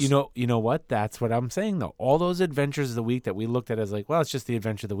those, you know what? That's what I'm saying, though. All those Adventures of the Week that we looked at as like, well, it's just the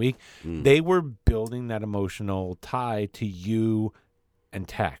Adventure of the Week. They were building that emotional tie to you and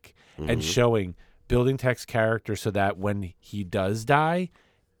Tech and building Tech's character so that when he does die,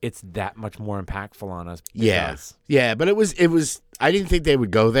 it's that much more impactful on us. Yeah, because- yeah, but it was. I didn't think they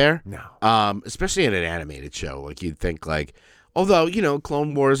would go there. No. Especially in an animated show, like you'd think, like, although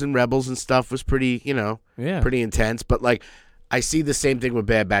Clone Wars and Rebels and stuff was pretty, pretty intense. But like, I see the same thing with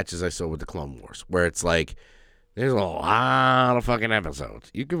Bad Batch as I saw with the Clone Wars, where it's like, there's a lot of fucking episodes.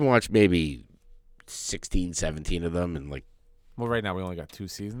 You can watch maybe 16, 17 of them, and like, well, right now we only got 2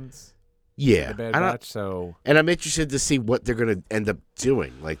 seasons. yeah, The Bad Batch, so and I'm interested to see what they're going to end up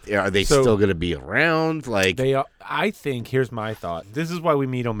doing. Like, are they still going to be around? Like, they are. I think here's my thought. This is why we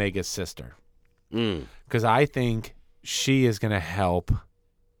meet Omega's sister, because I think she is going to help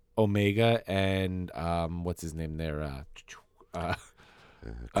Omega and what's his name there,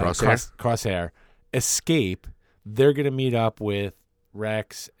 Crosshair escape. They're going to meet up with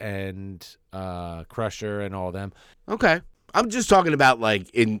Rex and Crusher and all of them. Okay. I'm just talking about, like,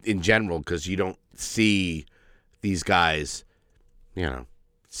 in general, because you don't see these guys,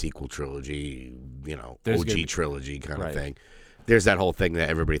 sequel trilogy, OG trilogy kind of thing. There's that whole thing that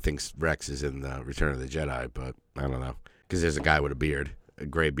everybody thinks Rex is in Return of the Jedi, but I don't know. Because there's a guy with a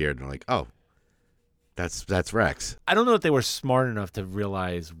gray beard, and they're like, oh, that's Rex. I don't know if they were smart enough to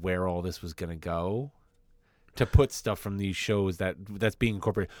realize where all this was going to go, to put stuff from these shows that's being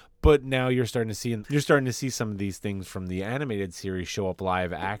incorporated. But now you're starting to see some of these things from the animated series show up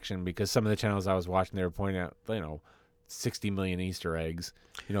live action, because some of the channels I was watching, they were pointing out 60 million Easter eggs.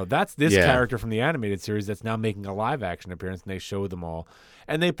 That's this character from the animated series that's now making a live action appearance, and they show them all.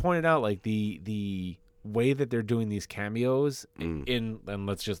 And they pointed out like the way that they're doing these cameos and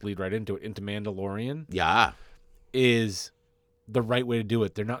let's just lead right into Mandalorian. Yeah. Is the right way to do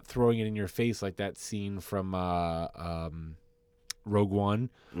it. They're not throwing it in your face like that scene from Rogue One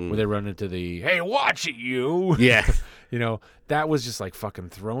where they run into the, hey, watch it, you. Yeah. That was just like fucking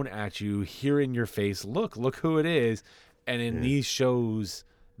thrown at you, here in your face. Look who it is. And in these shows,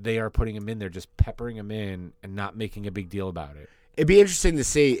 they are putting him in there, just peppering him in and not making a big deal about it. It'd be interesting to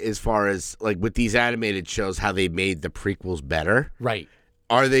see, as far as like with these animated shows, how they made the prequels better. Right.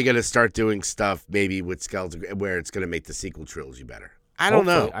 Are they going to start doing stuff maybe with Skeleton where it's going to make the sequel trilogy better? I don't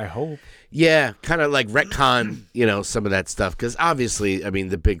know. I hope. Yeah, kind of like retcon, some of that stuff. Because obviously, I mean,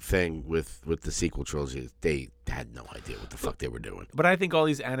 the big thing with the sequel trilogy, they had no idea what the fuck they were doing. But I think all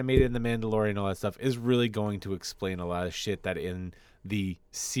these animated and The Mandalorian and all that stuff is really going to explain a lot of shit that in the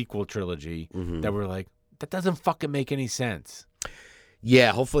sequel trilogy that we're like, that doesn't fucking make any sense.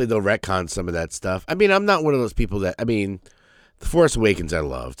 Yeah, hopefully they'll retcon some of that stuff. I mean, I'm not one of those people that, The Force Awakens I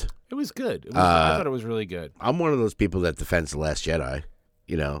loved. It was good. I thought it was really good. I'm one of those people that defends The Last Jedi.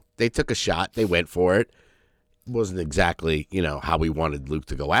 They took a shot. They went for it. It wasn't exactly, how we wanted Luke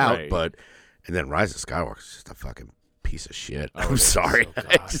to go out. Right. And then Rise of Skywalker is just a fucking piece of shit. Oh, I'm sorry. So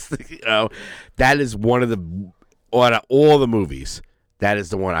I just think, that is one of the, out of all the movies, that is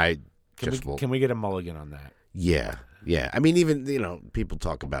the one I Can we get a mulligan on that? Yeah. Yeah. I mean, even, people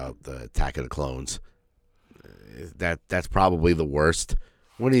talk about the Attack of the Clones. That's probably the worst.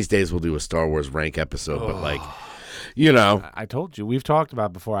 One of these days we'll do a Star Wars rank episode, but I told you, we've talked about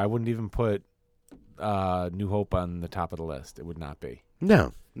it before. I wouldn't even put New Hope on the top of the list. It would not be.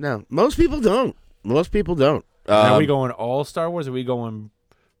 No. Most people don't. Are we going all Star Wars, or are we going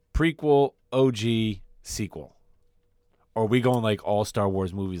prequel, OG, sequel? Or are we going like all Star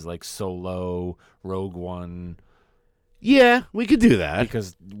Wars movies like Solo, Rogue One? Yeah, we could do that.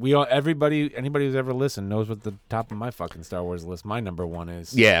 Because anybody who's ever listened knows what the top of my fucking Star Wars list, my number one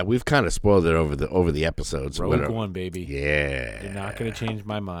is. Yeah, we've kind of spoiled it over the episodes. Rogue One, baby. Yeah. You're not going to change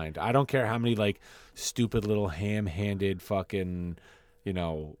my mind. I don't care how many like stupid little ham-handed fucking,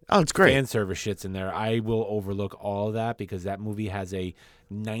 it's great. fan service shits in there. I will overlook all of that because that movie has a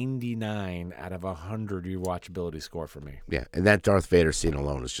 99 out of 100 rewatchability score for me. Yeah, and that Darth Vader scene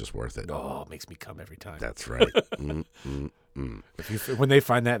alone is just worth it. Oh, it makes me come every time. That's right. When they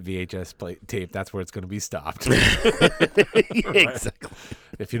find that VHS tape, that's where it's going to be stopped. Yeah, exactly.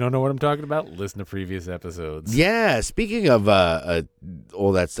 If you don't know what I'm talking about, listen to previous episodes. Yeah, speaking of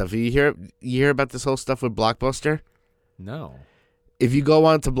all that stuff, you hear about this whole stuff with Blockbuster? No. If you go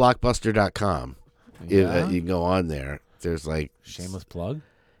on to blockbuster.com, Yeah? you can go on there. There's like Shameless plug?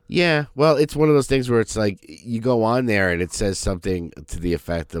 Yeah, well, it's one of those things where it's like you go on there and it says something to the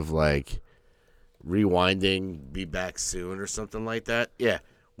effect of like rewinding, be back soon or something like that. Yeah,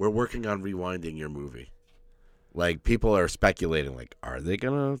 we're working on rewinding your movie. Like people are speculating, like, are they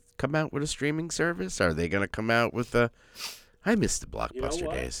gonna come out with a streaming service? Are they gonna come out with a? I miss the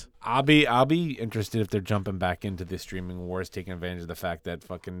Blockbuster days. I'll be interested if they're jumping back into the streaming wars, taking advantage of the fact that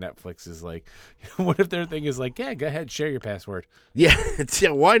fucking Netflix is like, what if their thing is like, yeah, go ahead, share your password. Yeah,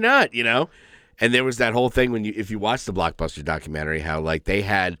 why not? And there was that whole thing if you watch the Blockbuster documentary, how like they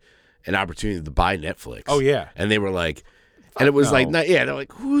had an opportunity to buy Netflix. Oh, yeah. And they were like, and it was no. like, they're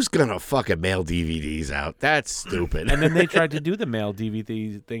like, who's gonna fucking mail DVDs out? That's stupid. And then they tried to do the mail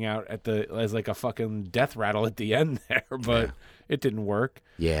DVD thing out as like a fucking death rattle at the end there, but it didn't work.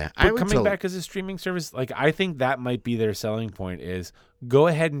 Yeah, But coming back as a streaming service, like I think that might be their selling point is go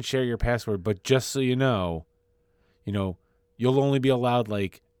ahead and share your password, but just so you know, you'll only be allowed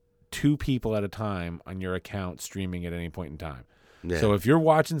like 2 people at a time on your account streaming at any point in time. Yeah. So if you're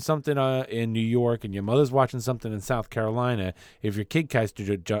watching something in New York and your mother's watching something in South Carolina, if your kid tries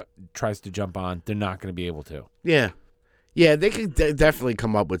to jump on, they're not going to be able to. Yeah, they could definitely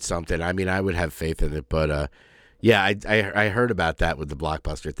come up with something. I mean, I would have faith in it, but I heard about that with the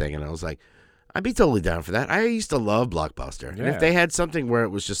Blockbuster thing, and I was like, I'd be totally down for that. I used to love Blockbuster, and if they had something where it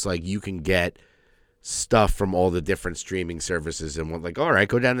was just like you can get stuff from all the different streaming services and one like, all right,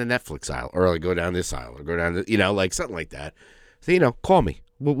 go down the Netflix aisle, or like go down this aisle, or go down the, like something like that. So, call me.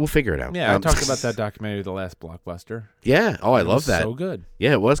 We'll figure it out. Yeah, I talked about that documentary, The Last Blockbuster. Yeah. Oh, I love that. So good.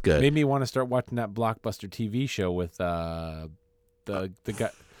 Yeah, it was good. Made me want to start watching that Blockbuster TV show with the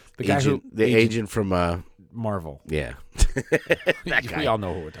agent from Marvel. Yeah. That guy. We all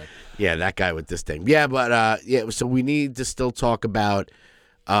know who we're talking. Yeah, that guy with this thing. Yeah, but so we need to still talk about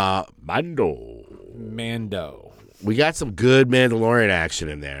Mando. We got some good Mandalorian action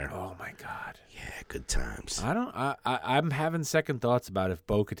in there. Oh my god. Yeah, good times. I'm having second thoughts about if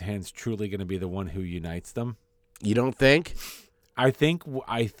Bo-Katan's truly going to be the one who unites them. You don't think? I think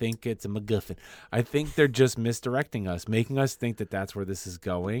it's a MacGuffin. I think they're just misdirecting us, making us think that that's where this is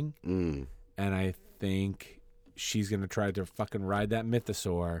going. Mm. And I think she's going to try to fucking ride that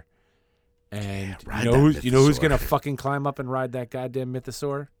mythosaur. And you know who's going to fucking climb up and ride that goddamn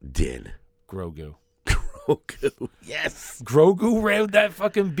mythosaur? Din. Grogu. Grogu. Yes. Grogu rode that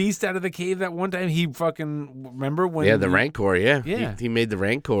fucking beast out of the cave that one time. He fucking remember when? Yeah, the Rancor. Yeah, yeah. He made the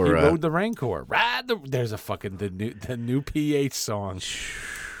Rancor. He rode the Rancor. There's a fucking the new PH song.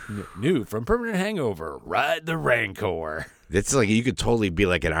 New from Permanent Hangover. Ride the Rancor. It's like you could totally be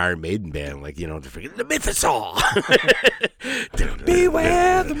like an Iron Maiden band, like the Mythosaur.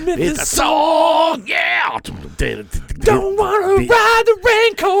 Beware the Mythosaur. Yeah. Don't want to ride the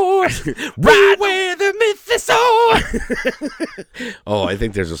Rancor. Beware the Mythosaur. Oh, I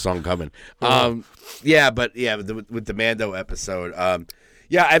think there's a song coming. With the Mando episode.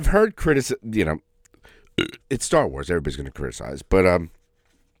 I've heard criticism. It's Star Wars. Everybody's going to criticize, but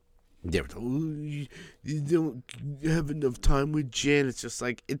you don't have enough time with Jen. It's just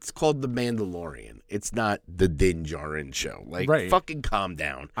like, it's called The Mandalorian. It's not the Din Djarin show. Like, fucking calm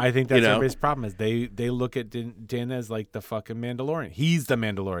down. I think that's everybody's problem is they look at Din as like the fucking Mandalorian. He's the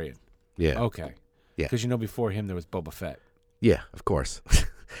Mandalorian. Yeah. Okay. Yeah. Because before him there was Boba Fett. Yeah, of course.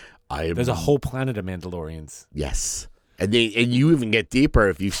 There's a whole planet of Mandalorians. Yes. And you even get deeper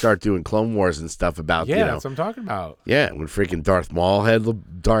if you start doing Clone Wars and stuff about, that's what I'm talking about. Yeah, when freaking Darth Maul had the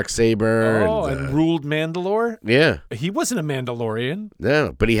Darksaber. Oh, and ruled Mandalore? Yeah. He wasn't a Mandalorian.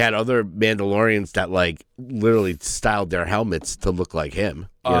 No, but he had other Mandalorians that, like, literally styled their helmets to look like him.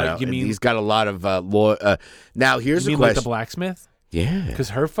 You mean he's got a lot of now, here's a question. Like the blacksmith? Yeah.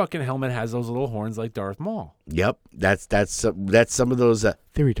 Because her fucking helmet has those little horns like Darth Maul. Yep. That's some of those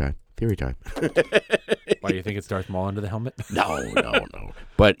theory time. Why do you think it's Darth Maul under the helmet? No.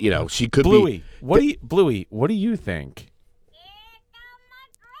 But she could be. Bluey, what do you think?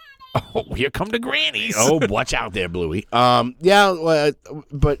 Oh, here come the grannies. Oh, watch out there, Bluey. But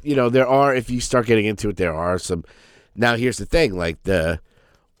there are. If you start getting into it, there are some. Now, here's the thing: like the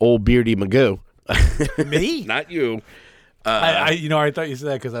old beardy Magoo. Me, not you. I thought you said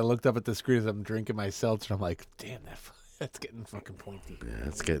that because I looked up at the screen as I'm drinking my seltzer. I'm like, damn, that's getting fucking pointy. Yeah,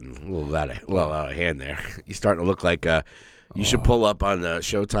 it's getting a little out of hand there. You're starting to look like you should pull up on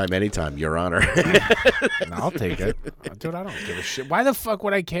Showtime anytime, Your Honor. No, I'll take it. Dude, I don't give a shit. Why the fuck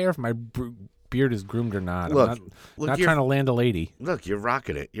would I care if my beard is groomed or not? Look, I'm not trying to land a lady. Look, you're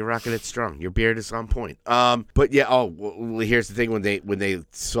rocking it. You're rocking it strong. Your beard is on point. But yeah. Oh, well, here's the thing. When they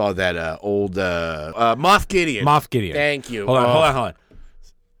saw that old Moff Gideon. Thank you. Hold on.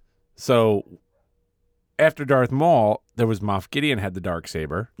 So after Darth Maul, there was Moff Gideon had the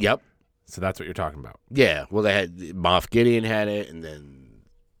Darksaber. Yep. So that's what you're talking about. Yeah. Well, they had Moff Gideon had it, and then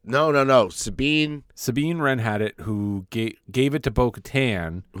no. Sabine Wren had it, who gave it to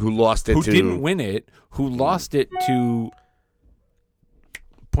Bo-Katan, who lost it who to didn't win it, who lost it to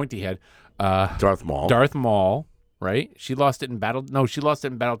Pointy Head, Darth Maul, right? She lost it in battle. No, she lost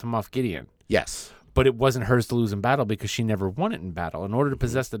it in battle to Moff Gideon. Yes. But it wasn't hers to lose in battle because she never won it in battle. In order to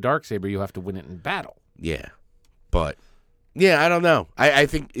possess the Darksaber, you have to win it in battle. Yeah. But Yeah, I don't know. I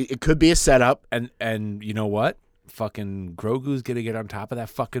think it could be a setup. And you know what? Fucking Grogu's gonna get on top of that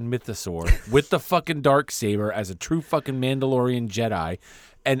fucking mythosaur with the fucking Darksaber as a true fucking Mandalorian Jedi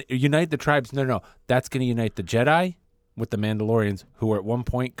and unite the tribes. No. That's gonna unite the Jedi with the Mandalorians, who were at one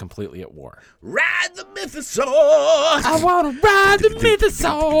point completely at war. Ride the mythosaur. I want to ride the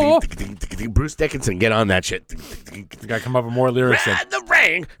mythosaur. Bruce Dickinson, get on that shit. You gotta come up with more lyrics. Ride the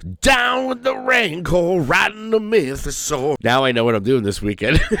rain, down with the raincoat, riding the mythosaur. Now I know what I'm doing this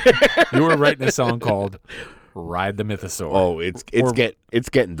weekend. You were writing a song called "Ride the Mythosaur." Oh, it's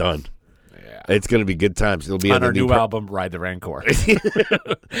getting done. Yeah. It's gonna be good times. It'll be on our new album, "Ride the Rancor."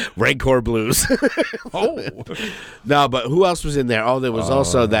 Rancor Blues. Oh no, but who else was in there? Oh, there was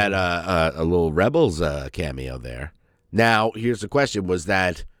also that a little Rebels cameo there. Now, here's the question: was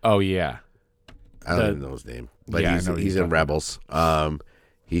that? Oh yeah. I don't even know his name, but Yeah, he's in Rebels.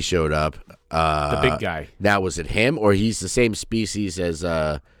 He showed up. The big guy. Now, was it him, or he's the same species as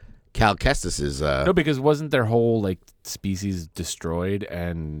Cal Kestis's? No, because wasn't their whole like species destroyed,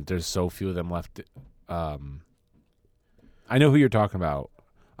 and there's so few of them left. I know who you're talking about.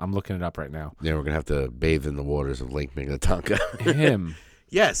 I'm looking it up right now. Yeah, we're gonna have to bathe in the waters of Lake Minnetonka. Him.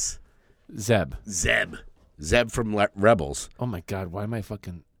 Yes. Zeb from Rebels. Oh my God, why am I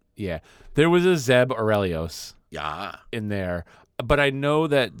fucking... Yeah. There was a Zeb Aurelios Yeah. in there, but I know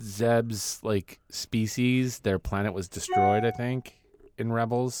that Zeb's like species, their planet was destroyed, I think, in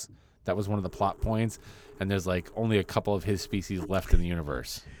Rebels. That was one of the plot points, and there's like only a couple of his species left in the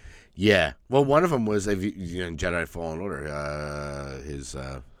universe. Yeah. Well, one of them was in Jedi Fallen Order.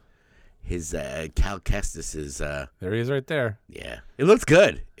 His Cal Kestis's. There he is, right there. Yeah. It looks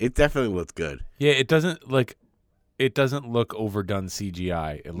good. It definitely looks good. Yeah, it doesn't look overdone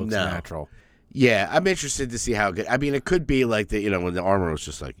CGI. It looks natural. Yeah, I'm interested to see how good. I mean, it could be like when the armor was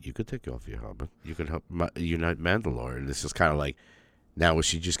just like, you could take off your helmet, you could help unite Mandalore, and this is kind of like, now was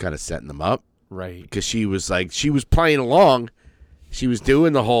she just kind of setting them up, right? Because she was playing along, she was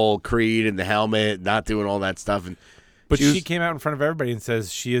doing the whole creed and the helmet, not doing all that stuff, but she came out in front of everybody and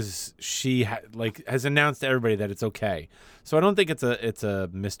says has announced to everybody that it's okay. So I don't think it's a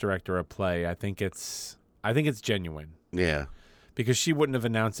misdirect or a play. I think it's genuine. Yeah. Because she wouldn't have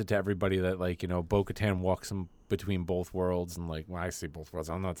announced it to everybody that, Bo-Katan walks between both worlds and, I see both worlds.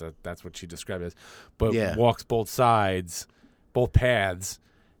 I don't know if that's what she described as. But walks both sides, both paths,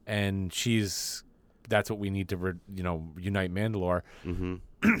 and that's what we need to, unite Mandalore. Mm-hmm.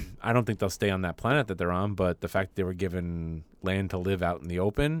 I don't think they'll stay on that planet that they're on, but the fact they were given land to live out in the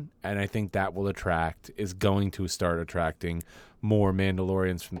open, and I think that is going to start attracting more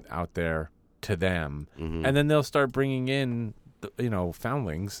Mandalorians from out there to them. Mm-hmm. And then they'll start bringing in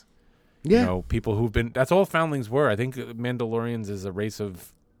foundlings. Yeah. People who've been... That's all foundlings were. I think Mandalorians is a race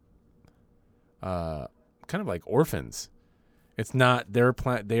of kind of like orphans. It's not...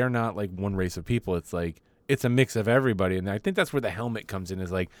 They are not like one race of people. It's like... It's a mix of everybody. And I think that's where the helmet comes in,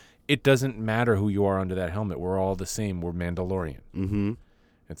 is like, it doesn't matter who you are under that helmet. We're all the same. We're Mandalorian. Mm-hmm.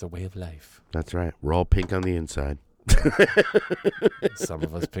 It's a way of life. That's right. We're all pink on the inside. Some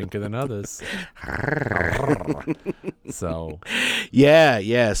of us pinker than others. So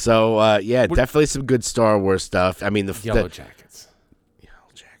definitely some good Star Wars stuff. I mean, Yellow Jackets.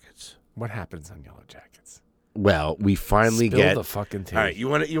 What happens on Yellow Jackets? Well, we finally Spill the fucking tea. All right, you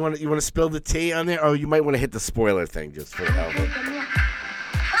want to spill the tea on there, or you might want to hit the spoiler thing just for the hell of it.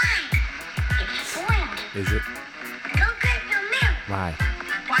 Is it? Go get your milk. Why?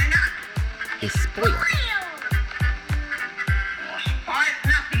 Why not? It's spoiled.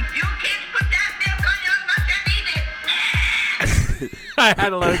 I had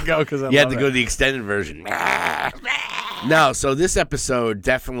to let it go because you had to go to the extended version. No, so this episode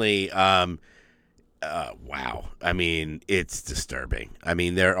definitely, wow. I mean, it's disturbing. I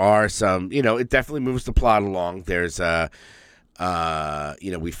mean, there are some, it definitely moves the plot along. There's, we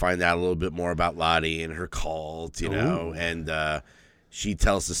find out a little bit more about Lottie and her cult, and she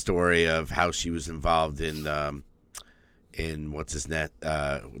tells the story of how she was involved in what's his net,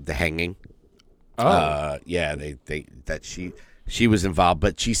 the hanging. Oh, She was involved,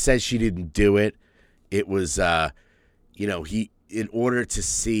 but she says she didn't do it. It was, in order to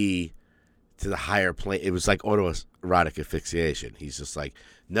see to the higher plane, it was like autoerotic asphyxiation. He's just like,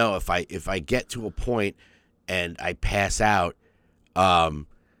 no, if I get to a point and I pass out, I'll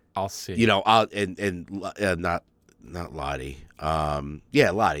see. I'll not Lottie.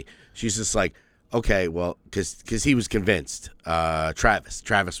 Lottie. She's just like, okay, well, because he was convinced.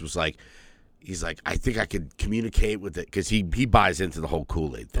 Travis was like. He's like, I think I could communicate with it, because he buys into the whole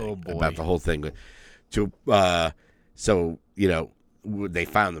Kool-Aid thing about the whole thing. So they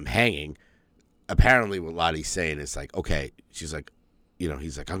found them hanging. apparently what Lottie's saying is like, okay, she's like,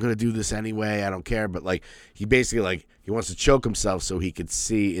 he's like, I'm gonna do this anyway. I don't care. But like, he basically like he wants to choke himself so he could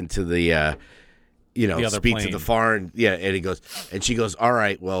see into the, other speak plane. to the foreign. Yeah, and she goes, all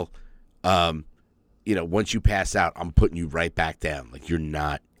right, well, once you pass out, I'm putting you right back down. Like you're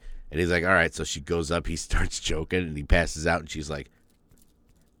not. And he's like, all right. So she goes up. He starts choking, and he passes out, and she's like,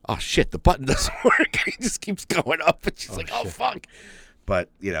 oh shit, the button doesn't work. He just keeps going up, and she's like, oh fuck. But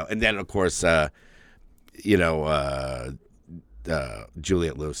and then of course, Juliette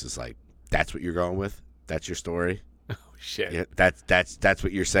Lewis is like, that's what you're going with? That's your story? Oh shit. Yeah, that's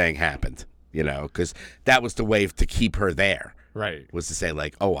what you're saying happened. Because that was the way to keep her there. Right. Was to say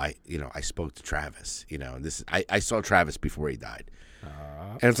like, oh, I spoke to Travis. And this I saw Travis before he died.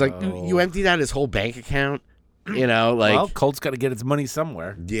 And it's like you emptied out his whole bank account. Well, Colt's got to get its money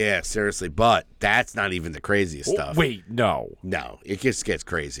somewhere. Yeah, seriously. But that's not even the craziest stuff. Wait, no, it just gets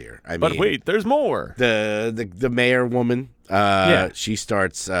crazier. But wait, there's more. The mayor woman. She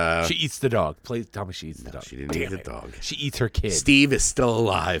starts. She eats the dog. Please tell me she eats the dog. She didn't eat the dog. She eats her kid. Steve is still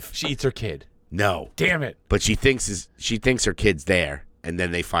alive. She eats her kid. No, damn it. But she thinks her kid's there, and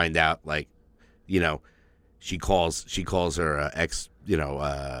then they find out like, she calls her ex,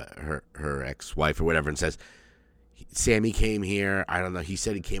 her ex-wife or whatever, and says, Sammy came here. I don't know. He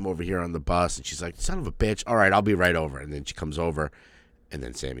said he came over here on the bus, and she's like, son of a bitch. All right, I'll be right over. And then she comes over, and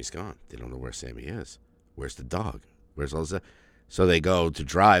then Sammy's gone. They don't know where Sammy is. Where's the dog? Where's all this? So they go to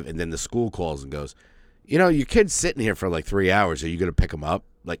drive, and then the school calls and goes, your kid's sitting here for like 3 hours. Are you going to pick him up?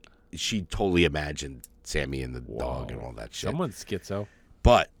 Like, she totally imagined Sammy and the dog and all that shit. Someone's schizo.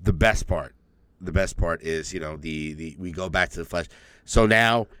 But the best part is, we go back to the flesh. So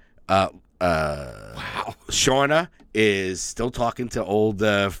now, wow, Shauna is still talking to old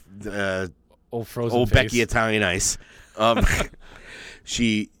frozen face. Becky Italian Ice.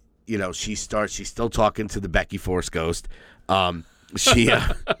 She's still talking to the Becky Force Ghost.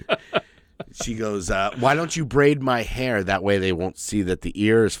 She goes, why don't you braid my hair? That way they won't see that the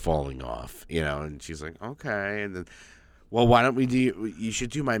ear is falling off, and she's like, okay. And then, well, why don't you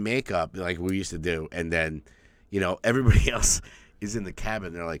should do my makeup like we used to do. And then, everybody else is in the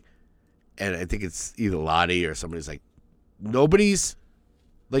cabin. They're like, and I think it's either Lottie or somebody's like, nobody's,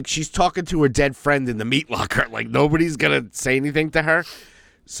 like, she's talking to her dead friend in the meat locker. Like, nobody's going to say anything to her.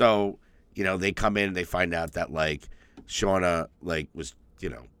 So, they come in and they find out that, like, Shauna, like, was,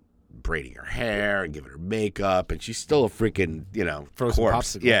 braiding her hair and giving her makeup. And she's still a freaking, frozen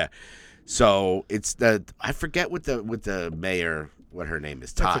corpse. popsicle. Yeah. So it's I forget what the mayor, what her name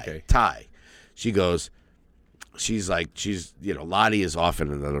is. Ty. That's okay. Ty. She's like, Lottie is off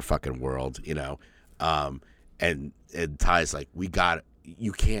in another fucking world, and Ty's like, we got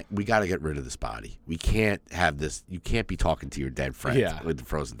to get rid of this body. We can't have this. You can't be talking to your dead friend with the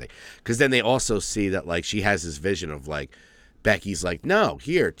frozen thing. Because then they also see that, like, she has this vision of, like, Becky's like, no,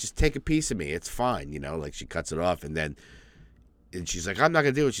 here, just take a piece of me. It's fine, like, she cuts it off, and she's like, I'm not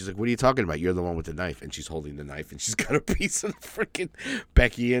going to do it. She's like, what are you talking about? You're the one with the knife. And she's holding the knife, and she's got a piece of freaking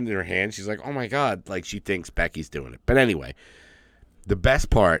Becky in her hand. She's like, oh, my God. Like, she thinks Becky's doing it. But anyway, the best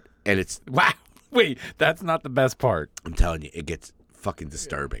part, and it's... Wow. Wait, that's not the best part. I'm telling you, it gets fucking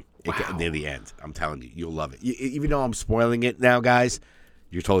disturbing. Wow. Near the end. I'm telling you, you'll love it. Even though I'm spoiling it now, guys,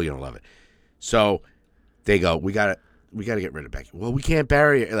 you're totally going to love it. So they go, we got to get rid of Becky. Well, we can't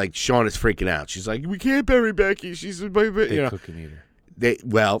bury her. Like, Sean is freaking out. She's like, we can't bury Becky. She's They cook and eat her.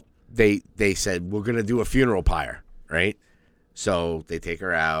 They said, we're going to do a funeral pyre, right? So they take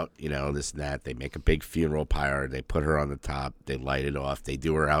her out, this and that. They make a big funeral pyre. They put her on the top. They light it off. They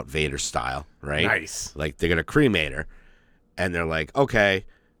do her out Vader style, right? Nice. Like, they're going to cremate her. And they're like, okay,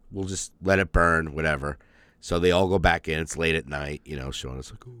 we'll just let it burn, whatever. So they all go back in. It's late at night.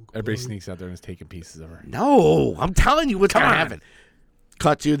 Shauna's like, oh, Everybody sneaks out there and is taking pieces of her. no, I'm telling you what's going to happen.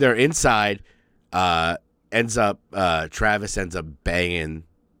 Cut to, they're inside. Travis ends up banging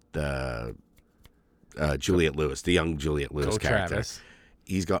the Juliette Lewis, the young Juliette Lewis character. Travis.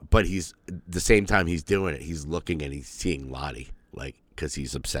 He's the same time he's doing it, he's looking and he's seeing Lottie, like, because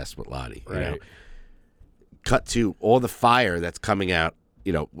he's obsessed with Lottie. Right. Cut to all the fire that's coming out.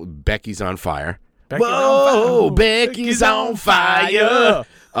 Becky's on fire. Becky's on fire.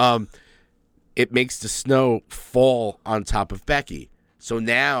 It makes the snow fall on top of Becky. So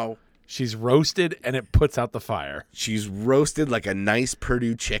now she's roasted and it puts out the fire. She's roasted like a nice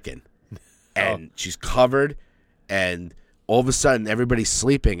Purdue chicken. And she's covered, and all of a sudden everybody's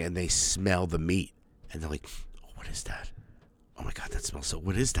sleeping and they smell the meat. And they're like, oh, what is that? Oh my God, that smells so,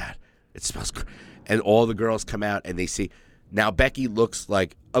 what is that? It smells and all the girls come out and they see. Now Becky looks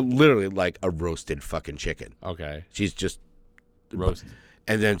like literally like a roasted fucking chicken. Okay. She's just roasted.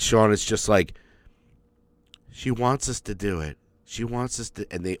 And then Sean is just like, She wants us to do it. She wants us to,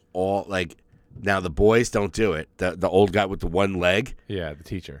 and they all like. Now the boys don't do it. The old guy with the one leg. Yeah, the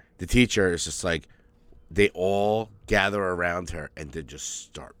teacher. The teacher is just like, they all gather around her and they just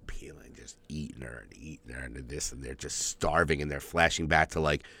start peeling, just eating her and this, and they're just starving, and they're flashing back to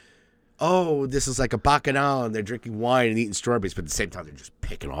like, oh, this is like a bacchanal, and they're drinking wine and eating strawberries, but at the same time they're just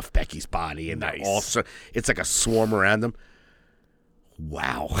picking off Becky's body, and nice. It's like a swarm around them.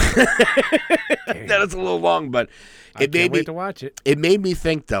 Wow. That was a little long, but I can't wait to watch it. It made me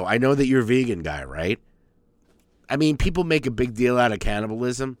think, though. I know that you're a vegan guy, right? I mean, people make a big deal out of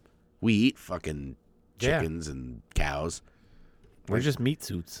cannibalism. We eat fucking chickens and cows. We're just meat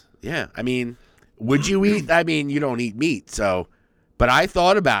suits. Yeah. I mean, would you eat? I mean, you don't eat meat, so. But I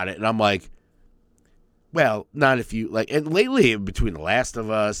thought about it, and I'm like, well, not if you like. And lately, between The Last of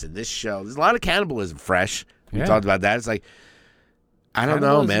Us and this show, there's a lot of cannibalism fresh. We talked about that. It's like, I don't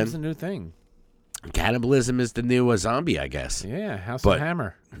know, man. It's a new thing. Cannibalism is the new zombie, I guess. Yeah, House of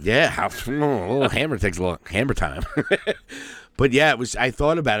Hammer. Yeah, a little hammer takes a little hammer time. But yeah, it was. I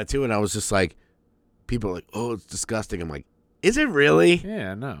thought about it too, and I was just like, people are like, oh, it's disgusting. I'm like, is it really?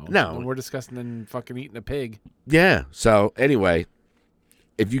 Yeah, no. No. We're disgusting than fucking eating a pig. Yeah. So anyway,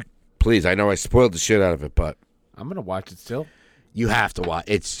 if you please, I know I spoiled the shit out of it, but I'm gonna watch it still. You have to watch.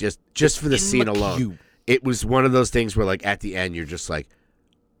 It's just for the scene alone. It was one of those things where, like, at the end, you're just like,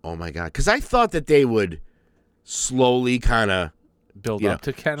 oh my god, because I thought that they would slowly kind of build up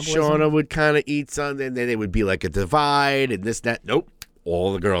to cannibalism. Shauna would kind of eat something, and then it would be like a divide and this, that. Nope.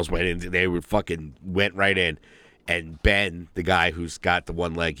 All the girls went in. They were fucking went right in. And Ben, the guy who's got the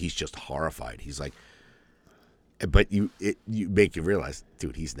one leg, he's just horrified. He's like, but you make you realize,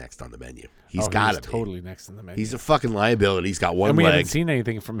 dude, he's next on the menu. He's got to be. Totally next on the menu. He's a fucking liability. He's got one and we leg. haven't seen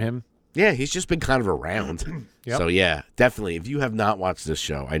anything from him. Yeah, he's just been kind of around. Yep. So, yeah, definitely. If you have not watched this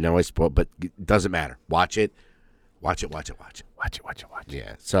show, I know I spoiled, but it doesn't matter. Watch it. Watch it.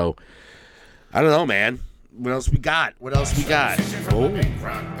 Yeah. So, I don't know, man. What else we got? Oh, we got that.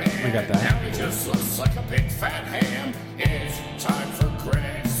 It just looks like a big fat ham. It's time for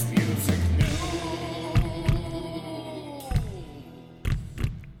Greg's Music News.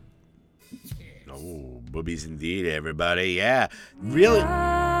 Oh, boobies indeed, everybody. Yeah. Really?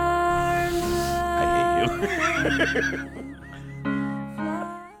 I hate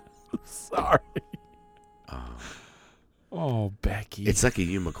you. Sorry. Oh, Becky. It's like a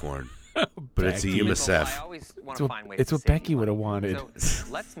unicorn, but it's a UNICEF. It's what Becky would have wanted. So,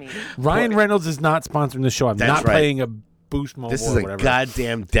 let's meet. Ryan Reynolds is not sponsoring the show. I'm That's not right. playing a Boost Mobile This is or a whatever.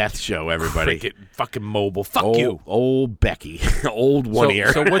 goddamn death show, everybody. Frickin' fucking mobile. Fuck you. Old Becky. Old one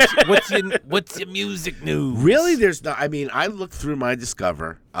ear. So what's your music news? Really, there's not. I mean, I looked through my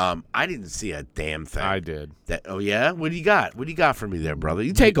Discover. I didn't see a damn thing. I did. Oh yeah, what do you got? What do you got for me there, brother?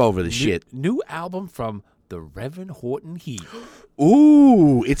 You take over the shit. New album from the Reverend Horton Heat.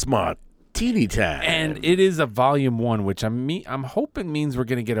 Ooh, it's Martini time, And it is a volume 1, which I'm hoping means we're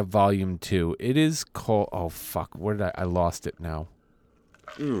gonna get a volume 2. It is called. Oh fuck, where did I lost it now?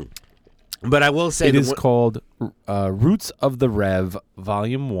 But I will say it is called Roots of the Rev,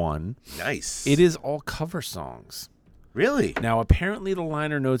 Volume 1. Nice. It is all cover songs. Really? Now, apparently, the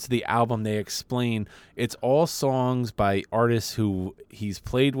liner notes of the album, they explain it's all songs by artists who he's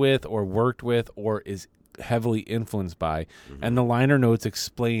played with or worked with or is heavily influenced by. Mm-hmm. And the liner notes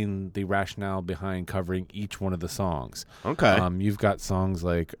explain the rationale behind covering each one of the songs. Okay. You've got songs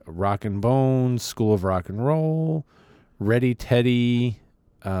like Rockin' Bones, School of Rock and Roll, Ready Teddy,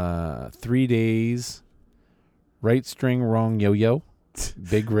 3 Days, Right String, Wrong Yo-Yo,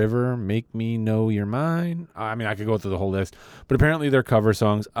 Big River, Make Me Know You're Mine. I mean, I could go through the whole list, but apparently they're cover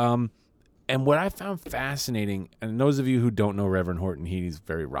songs. And what I found fascinating, and those of you who don't know Reverend Horton Heat, he's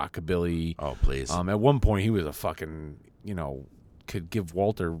very rockabilly. Oh, please. At one point, he was a fucking, could give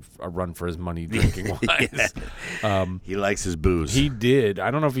Walter a run for his money drinking wise. He likes his booze. He did. I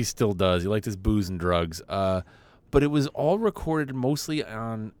don't know if he still does. He liked his booze and drugs. But it was all recorded mostly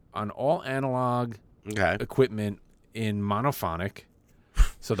on all analog equipment in monophonic.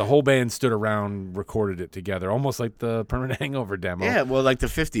 So the whole band stood around, recorded it together, almost like the Permanent Hangover demo. Yeah, well, like the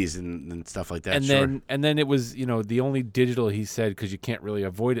 50s and stuff like that. And then it was, the only digital, he said, because you can't really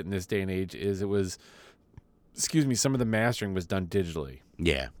avoid it in this day and age, is it was, some of the mastering was done digitally.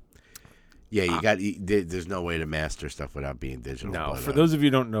 Yeah. Yeah, there's no way to master stuff without being digital. No, for those of you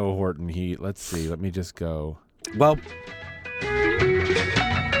who don't know Horton Heat, let's see. Let me just go. Well, 3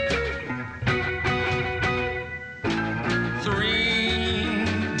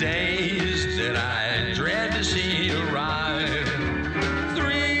 days that I dread to see arrive.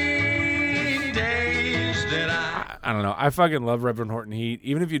 3 days that I don't know. I fucking love Reverend Horton Heat.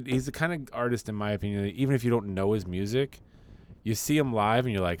 Even if he's the kind of artist, in my opinion, that even if you don't know his music, you see him live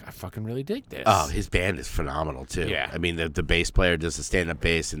and you're like, I fucking really dig this. Oh, his band is phenomenal too. Yeah. I mean, the bass player does the stand-up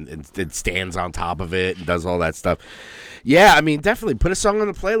bass and stands on top of it and does all that stuff. Yeah, I mean, definitely put a song on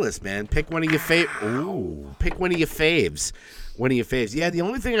the playlist, man. Pick one of your pick one of your faves. One of your faves. Yeah, the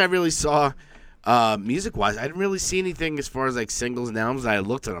only thing I really saw music-wise, I didn't really see anything as far as like singles and albums. I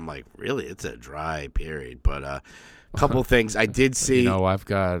looked at them like, really, it's a dry period. But a couple things I did see. You know, I've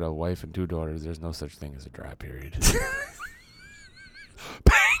got a wife and 2 daughters. There's no such thing as a dry period.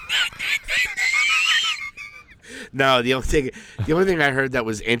 No, the only thing I heard that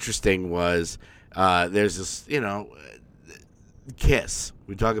was interesting was there's this, Kiss.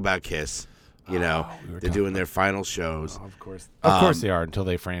 We talk about Kiss. They're doing their final shows. Of course they are until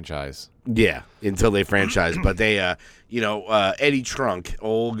they franchise. Yeah, until they franchise. But they, Eddie Trunk,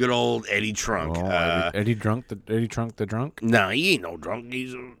 good old Eddie Trunk. Eddie Trunk the drunk? No, he ain't no drunk.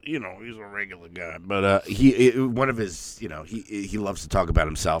 He's a regular guy. But he loves to talk about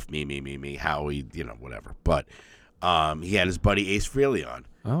himself, me, how he, whatever. But he had his buddy Ace Frehley on.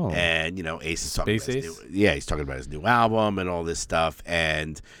 Oh. And, Ace is talking Space about Ace? he's talking about his new album and all this stuff.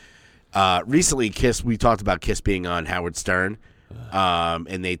 And recently, Kiss, we talked about Kiss being on Howard Stern.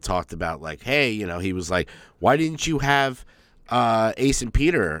 And they talked about like, hey, he was like, why didn't you have Ace and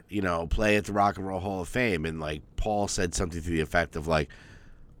Peter, play at the Rock and Roll Hall of Fame? And like Paul said something to the effect of like,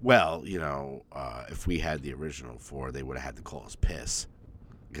 well, if we had the original 4, they would have had to call us Piss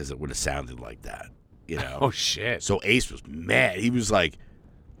because it would have sounded like that, Oh shit! So Ace was mad. He was like,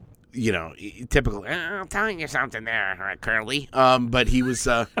 typical. I'm telling you something there, Curly. But he was.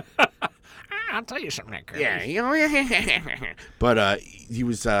 I'll tell you something there, Curly. Yeah, but he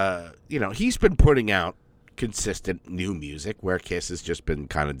was. He's been putting out consistent new music where Kiss has just been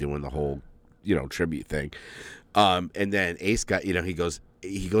kind of doing the whole, tribute thing. And then Ace got, he goes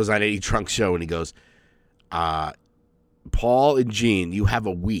on Eddie Trunk's show and he goes, Paul and Gene, you have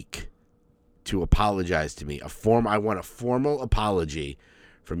a week to apologize to me. I want a formal apology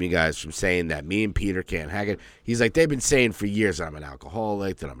from you guys from saying that me and Peter can't hack it. He's like, they've been saying for years that I'm an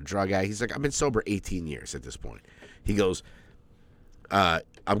alcoholic, that I'm a drug addict. He's like, I've been sober 18 years at this point. He goes,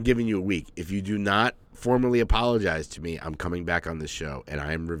 I'm giving you a week. If you do not formally apologize to me, I'm coming back on this show and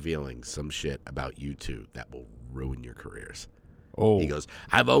I am revealing some shit about you two that will ruin your careers. Oh. He goes,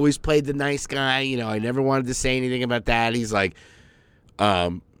 I've always played the nice guy. I never wanted to say anything about that. He's like,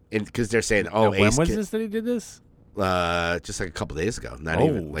 because they're saying, Now, when Ace was this that he did this? Just like a couple days ago. Not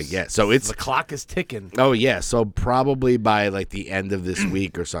even like yet. So the clock is ticking. Oh yeah. So probably by like the end of this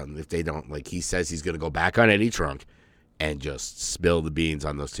week or something, if they don't, like, he says he's gonna go back on Eddie Trunk and just spill the beans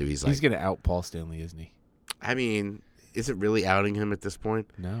on those two. He's gonna out Paul Stanley, isn't he? I mean, is it really outing him at this point?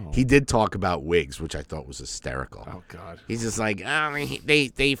 No. He did talk about wigs, which I thought was hysterical. Oh God. He's just like,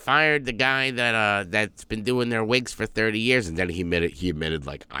 they fired the guy that's been doing their wigs for 30 years, and then he admitted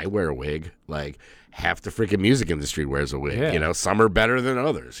like, I wear a wig. Like, half the freaking music industry wears a wig. Yeah. Some are better than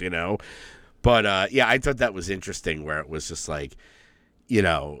others. But I thought that was interesting, where it was just like,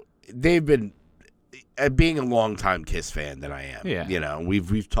 they've been. Being a longtime Kiss fan that I am,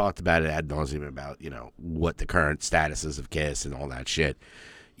 we've talked about it ad nauseum about what the current status is of Kiss and all that shit.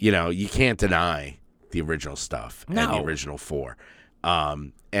 You can't deny the original stuff and the original 4.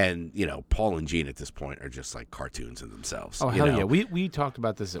 And Paul and Gene at this point are just like cartoons in themselves. Oh hell yeah! We talked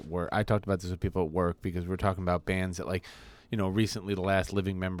about this at work. I talked about this with people at work because we're talking about bands that like, recently the last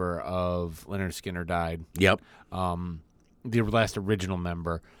living member of Leonard Skinner died. Yep. The last original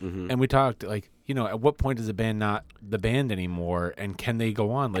member, and we talked like, at what point is a band not the band anymore, and can they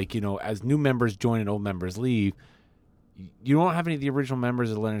go on? Like, as new members join and old members leave, you don't have any of the original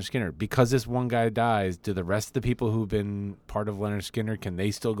members of Leonard Skinner. Because this one guy dies, do the rest of the people who've been part of Leonard Skinner, can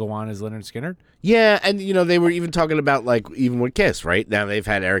they still go on as Leonard Skinner? Yeah, and they were even talking about like even with Kiss, right? Now they've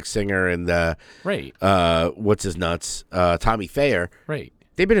had Eric Singer and right, what's his nuts, Tommy Thayer. Right,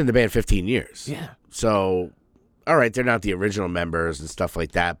 they've been in the band 15 years. Yeah, so all right, they're not the original members and stuff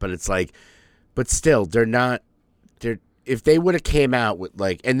like that, but it's like, but still, they're not. If they would have came out with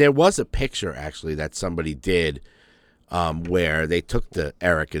like, and there was a picture actually that somebody did, where they took the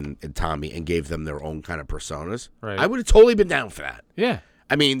Eric and Tommy and gave them their own kind of personas. Right. I would have totally been down for that. Yeah.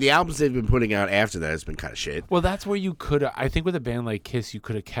 I mean, the albums they've been putting out after that has been kind of shit. Well, that's where you could have, I think with a band like Kiss, you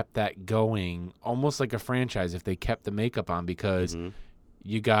could have kept that going almost like a franchise if they kept the makeup on, because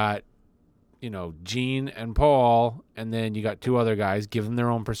you got, Gene and Paul, and then you got 2 other guys, give them their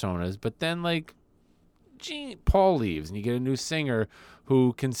own personas, but then like Paul leaves and you get a new singer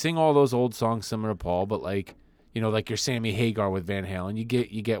who can sing all those old songs similar to Paul, but like, like your Sammy Hagar with Van Halen.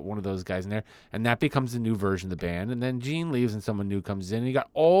 You get one of those guys in there, and that becomes the new version of the band. And then Gene leaves, and someone new comes in. And you got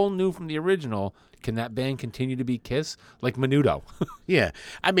all new from the original. Can that band continue to be Kiss like Menudo? Yeah,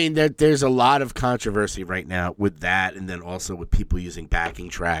 I mean, there's a lot of controversy right now with that, and then also with people using backing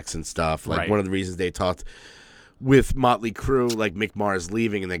tracks and stuff. Like one of the reasons they talked with Motley Crue, like Mick Mars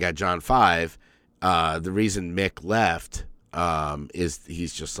leaving, and they got John Five. The reason Mick left is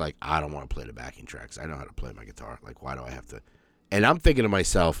he's just like, I don't want to play the backing tracks. I know how to play my guitar. Like, why do I have to? And I'm thinking to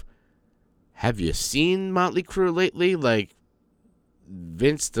myself, have you seen Motley Crue lately? Like,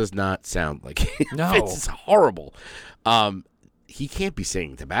 Vince does not sound like No. Vince is horrible. He can't be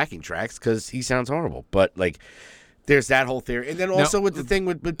singing the backing tracks because he sounds horrible. But like, there's that whole theory, and then also with the thing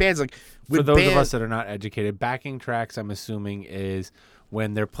with bands, like for those of us that are not educated, backing tracks, I'm assuming is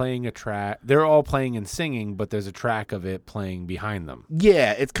when they're playing a track. They're all playing and singing, but there's a track of it playing behind them.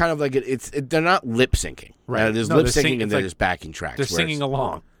 Yeah, it's kind of like they're not lip syncing. Right. There's No, lip they're syncing and then there's backing tracks. They're singing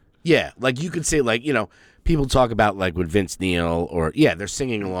along. Yeah, like you could say, like, people talk about like with Vince Neil, or they're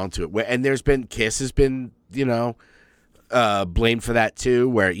singing along to it. And there's been Kiss has been blamed for that too,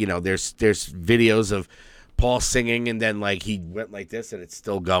 where there's videos of Paul singing and then like he went like this and it's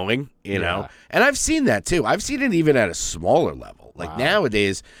still going, know. And I've seen that too. I've seen it even at a smaller level. Like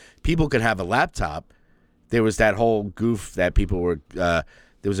nowadays, people can have a laptop. There was that whole goof that people were. There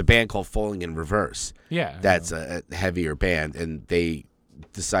was a band called Falling in Reverse. Yeah, that's a heavier band, and they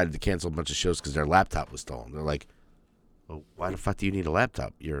decided to cancel a bunch of shows because their laptop was stolen. They're like, well, why the fuck do you need a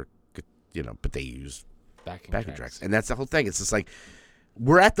laptop? But they use backing tracks. And that's the whole thing. It's just like,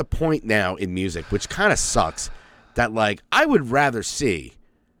 we're at the point now in music, which kind of sucks, that like, I would rather see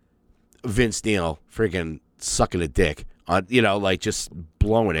Vince Neil freaking sucking a dick on, like just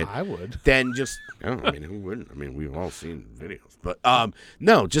blowing it. I would. Than just, I mean, who wouldn't? I mean, we've all seen videos. But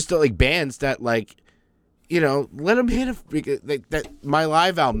no, just like bands that like, let them hit that. My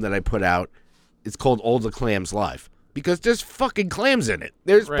live album that I put out, it's called All the Clams Live, because there's fucking clams in it.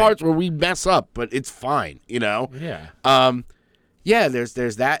 There's parts where we mess up, but it's fine, Yeah. Yeah, there's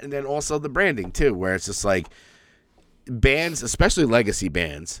that, and then also the branding too, where it's just like bands, especially legacy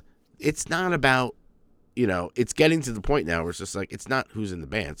bands. It's not about, it's getting to the point now where it's just like, it's not who's in the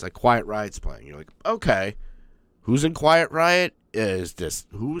band. It's like Quiet Riot's playing. You're like, okay, who's in Quiet Riot? Is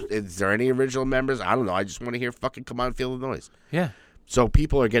there any original members? I don't know. I just want to hear fucking Come On, Feel the Noise. Yeah. So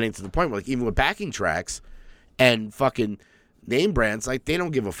people are getting to the point where, like, even with backing tracks and fucking name brands, like, they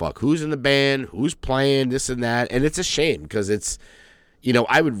don't give a fuck who's in the band, who's playing, this and that. And it's a shame because it's,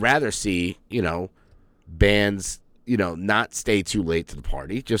 I would rather see, bands, not stay too late to the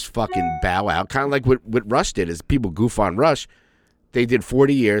party, just fucking bow out. Kind of like what Rush did, is people goof on Rush. They did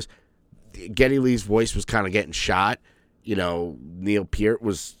 40 years. Geddy Lee's voice was kind of getting shot. Neil Peart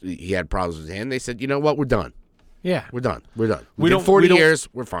he had problems with his hand. They said, you know what, we're done. Yeah. We're done. We did 40 years,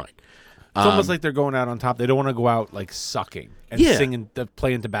 we're fine. It's almost like they're going out on top. They don't want to go out like sucking and singing,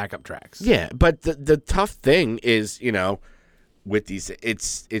 playing to backup tracks. Yeah, but the tough thing is, with these,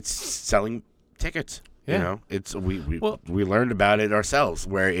 it's selling tickets. Yeah. It's we learned about it ourselves,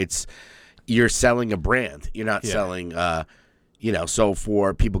 where you're selling a brand. You're not selling. So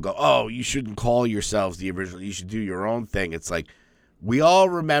for people go, oh, you shouldn't call yourselves the original. You should do your own thing. It's like, we all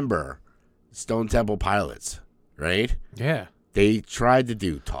remember Stone Temple Pilots, right? Yeah. They tried to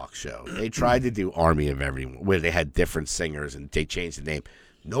do talk show. They tried to do Army of Everyone, where they had different singers and they changed the name.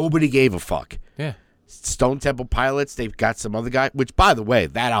 Nobody gave a fuck. Yeah. Stone Temple Pilots, they've got some other guy, which, by the way,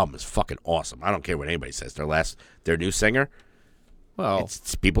 that album is fucking awesome. I don't care what anybody says. Their new singer. Well,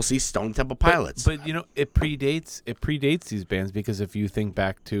 people see Stone Temple Pilots. But it predates these bands, because if you think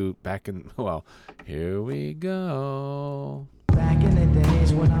back in, here we go. Back in the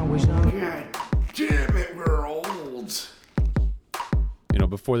days when I was young. God damn it, we're old.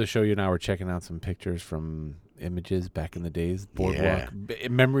 Before the show, you and I were checking out some pictures from Images back in the days, Boardwalk,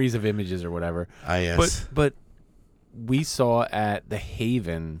 memories of Images or whatever. Yes. But we saw at the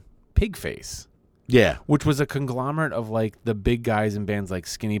Haven Pigface. Yeah. Which was a conglomerate of like the big guys in bands like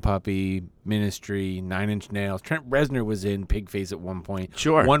Skinny Puppy, Ministry, 9 Inch Nails. Trent Reznor was in Pigface at one point.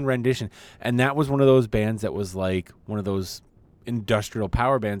 Sure. One rendition. And that was one of those bands that was like one of those industrial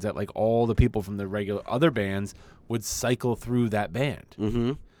power bands that like all the people from the regular other bands would cycle through that band.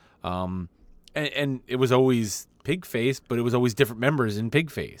 Mm-hmm. And it was always Pigface, but it was always different members in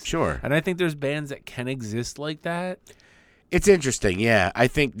Pigface. Sure. And I think there's bands that can exist like that. It's interesting, yeah. I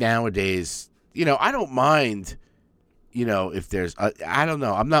think nowadays, I don't mind, if there's, I don't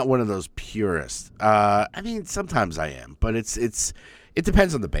know. I'm not one of those purists. I mean, sometimes I am, but it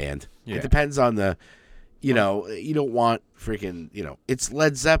depends on the band. Yeah. It depends on the, you don't want freaking, it's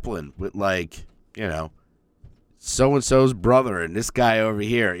Led Zeppelin with like, so and so's brother and this guy over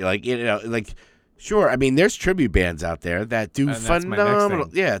here. Like, sure. I mean, there's tribute bands out there that do phenomenal.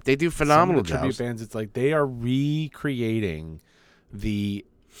 Yeah, they do phenomenal jobs. Tribute bands, it's like they are recreating the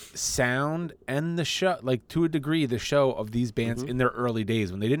sound and the show, like to a degree, the show of these bands in their early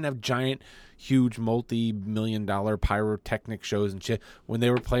days when they didn't have giant, huge, multi-million-dollar pyrotechnic shows and shit. When they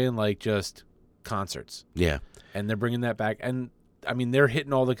were playing like just concerts. Yeah, and they're bringing that back. And I mean, they're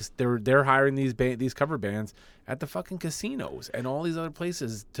hitting all they're hiring these cover bands at the fucking casinos and all these other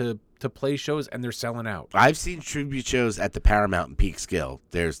places to play shows, and they're selling out. I've seen tribute shows at the Paramount in Peekskill.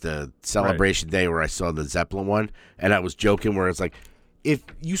 There's the Celebration Day where I saw the Zeppelin one, and I was joking where it's like, if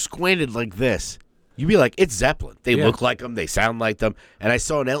you squinted like this, you'd be like, it's Zeppelin. They look like them. They sound like them. And I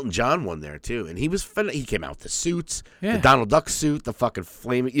saw an Elton John one there, too. And he was he came out with the suits, the Donald Duck suit, the fucking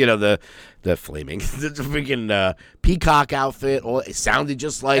flaming, the flaming, the freaking peacock outfit. It sounded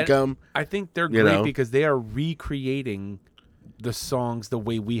just like him. I think they're great because they are recreating the songs the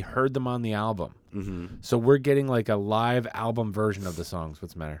way we heard them on the album. Mm-hmm. So we're getting like a live album version of the songs.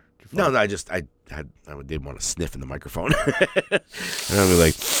 What's the matter? No, I did want to sniff in the microphone. And I'll be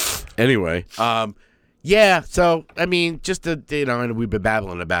like, anyway, yeah. So I mean, just to, and we've been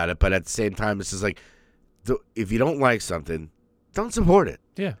babbling about it, but at the same time, it's just like, if you don't like something, don't support it.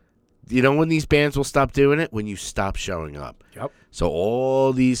 Yeah. You know when these bands will stop doing it? When you stop showing up. Yep. So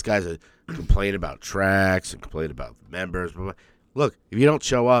all these guys are complaining about tracks and complaining about members. Blah, blah. Look, if you don't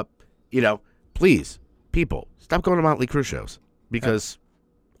show up, please, people, stop going to Motley Crue shows because.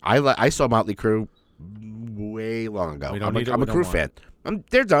 I saw Motley Crue way long ago. I'm a Crue fan.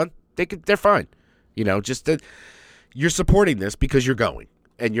 They're done. They're fine. You're supporting this because you're going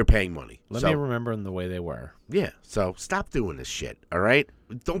and you're paying money. Let me remember them the way they were. Yeah. So stop doing this shit. All right.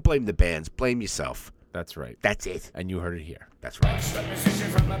 Don't blame the bands. Blame yourself. That's right. That's it. And you heard it here. That's right.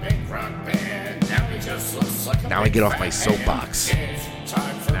 Now I get off my soapbox.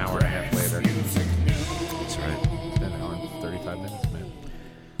 An hour and a half later. That's right. An hour and 35 minutes, man.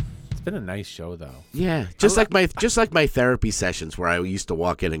 It's been a nice show, though. Yeah, just like my therapy sessions where I used to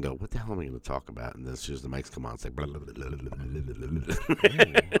walk in and go, "What the hell am I going to talk about?" And this just the mics come on, it's like, blah, blah, blah, blah, blah,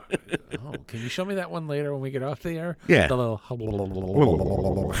 blah. Can you show me that one later when we get off the air? Yeah. The little.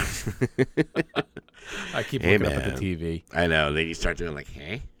 I keep looking up at the TV. I know. Then you start doing like,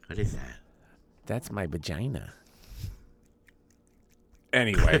 "Hey, what is that?" That's my vagina.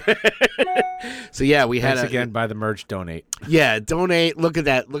 Anyway. So yeah, we had again, buy the merch, donate. Yeah, donate. Look at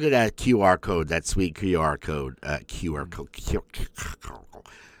that QR code, that sweet QR code.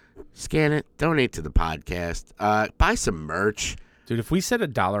 Scan it, donate to the podcast. Buy some merch. Dude, if we set a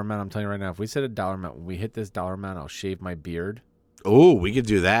dollar amount, I'm telling you right now, if we set a dollar amount, when we hit this dollar amount, I'll shave my beard. Oh, we could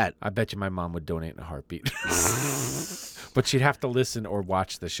do that. I bet you my mom would donate in a heartbeat. But she'd have to listen or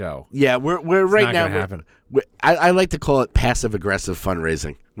watch the show. Yeah, we're right now. Happen. I like to call it passive aggressive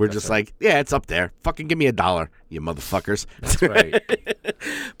fundraising. We're just like, yeah, it's up there. Fucking give me $1, you motherfuckers. That's right.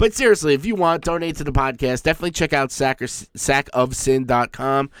 But seriously, if you want, donate to the podcast. Definitely check out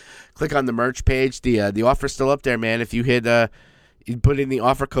sackofsin.com. Click on the merch page. The offer's still up there, man. If you hit you put in the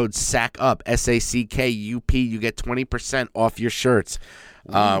offer code SACKUP, SACKUP, you get 20% off your shirts.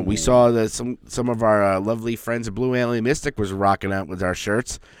 We saw some of our lovely friends at Blue Alien Mystic was rocking out with our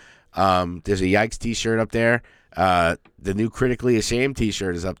shirts. There's a Yikes t-shirt up there. The new Critically Ashamed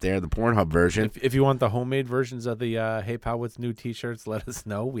t-shirt is up there, the Pornhub version. If you want the homemade versions of the Hey Pal, What's New t-shirts, let us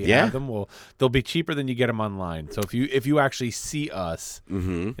know. We have them. They'll be cheaper than you get them online. So if you actually see us,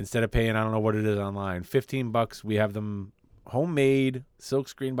 instead of paying, I don't know what it is online, $15, we have them homemade, silk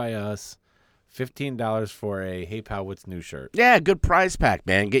screen by us. $15 for a Hey Pal, What's New shirt. Yeah, good prize pack,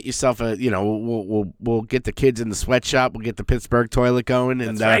 man. Get yourself a, we'll get the kids in the sweatshop. We'll get the Pittsburgh toilet going.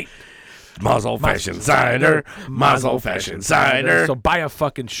 And, that's right. Mazel Fashion Cider. Mazel Fashion Cider. So buy a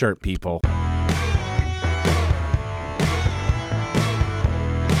fucking shirt, people.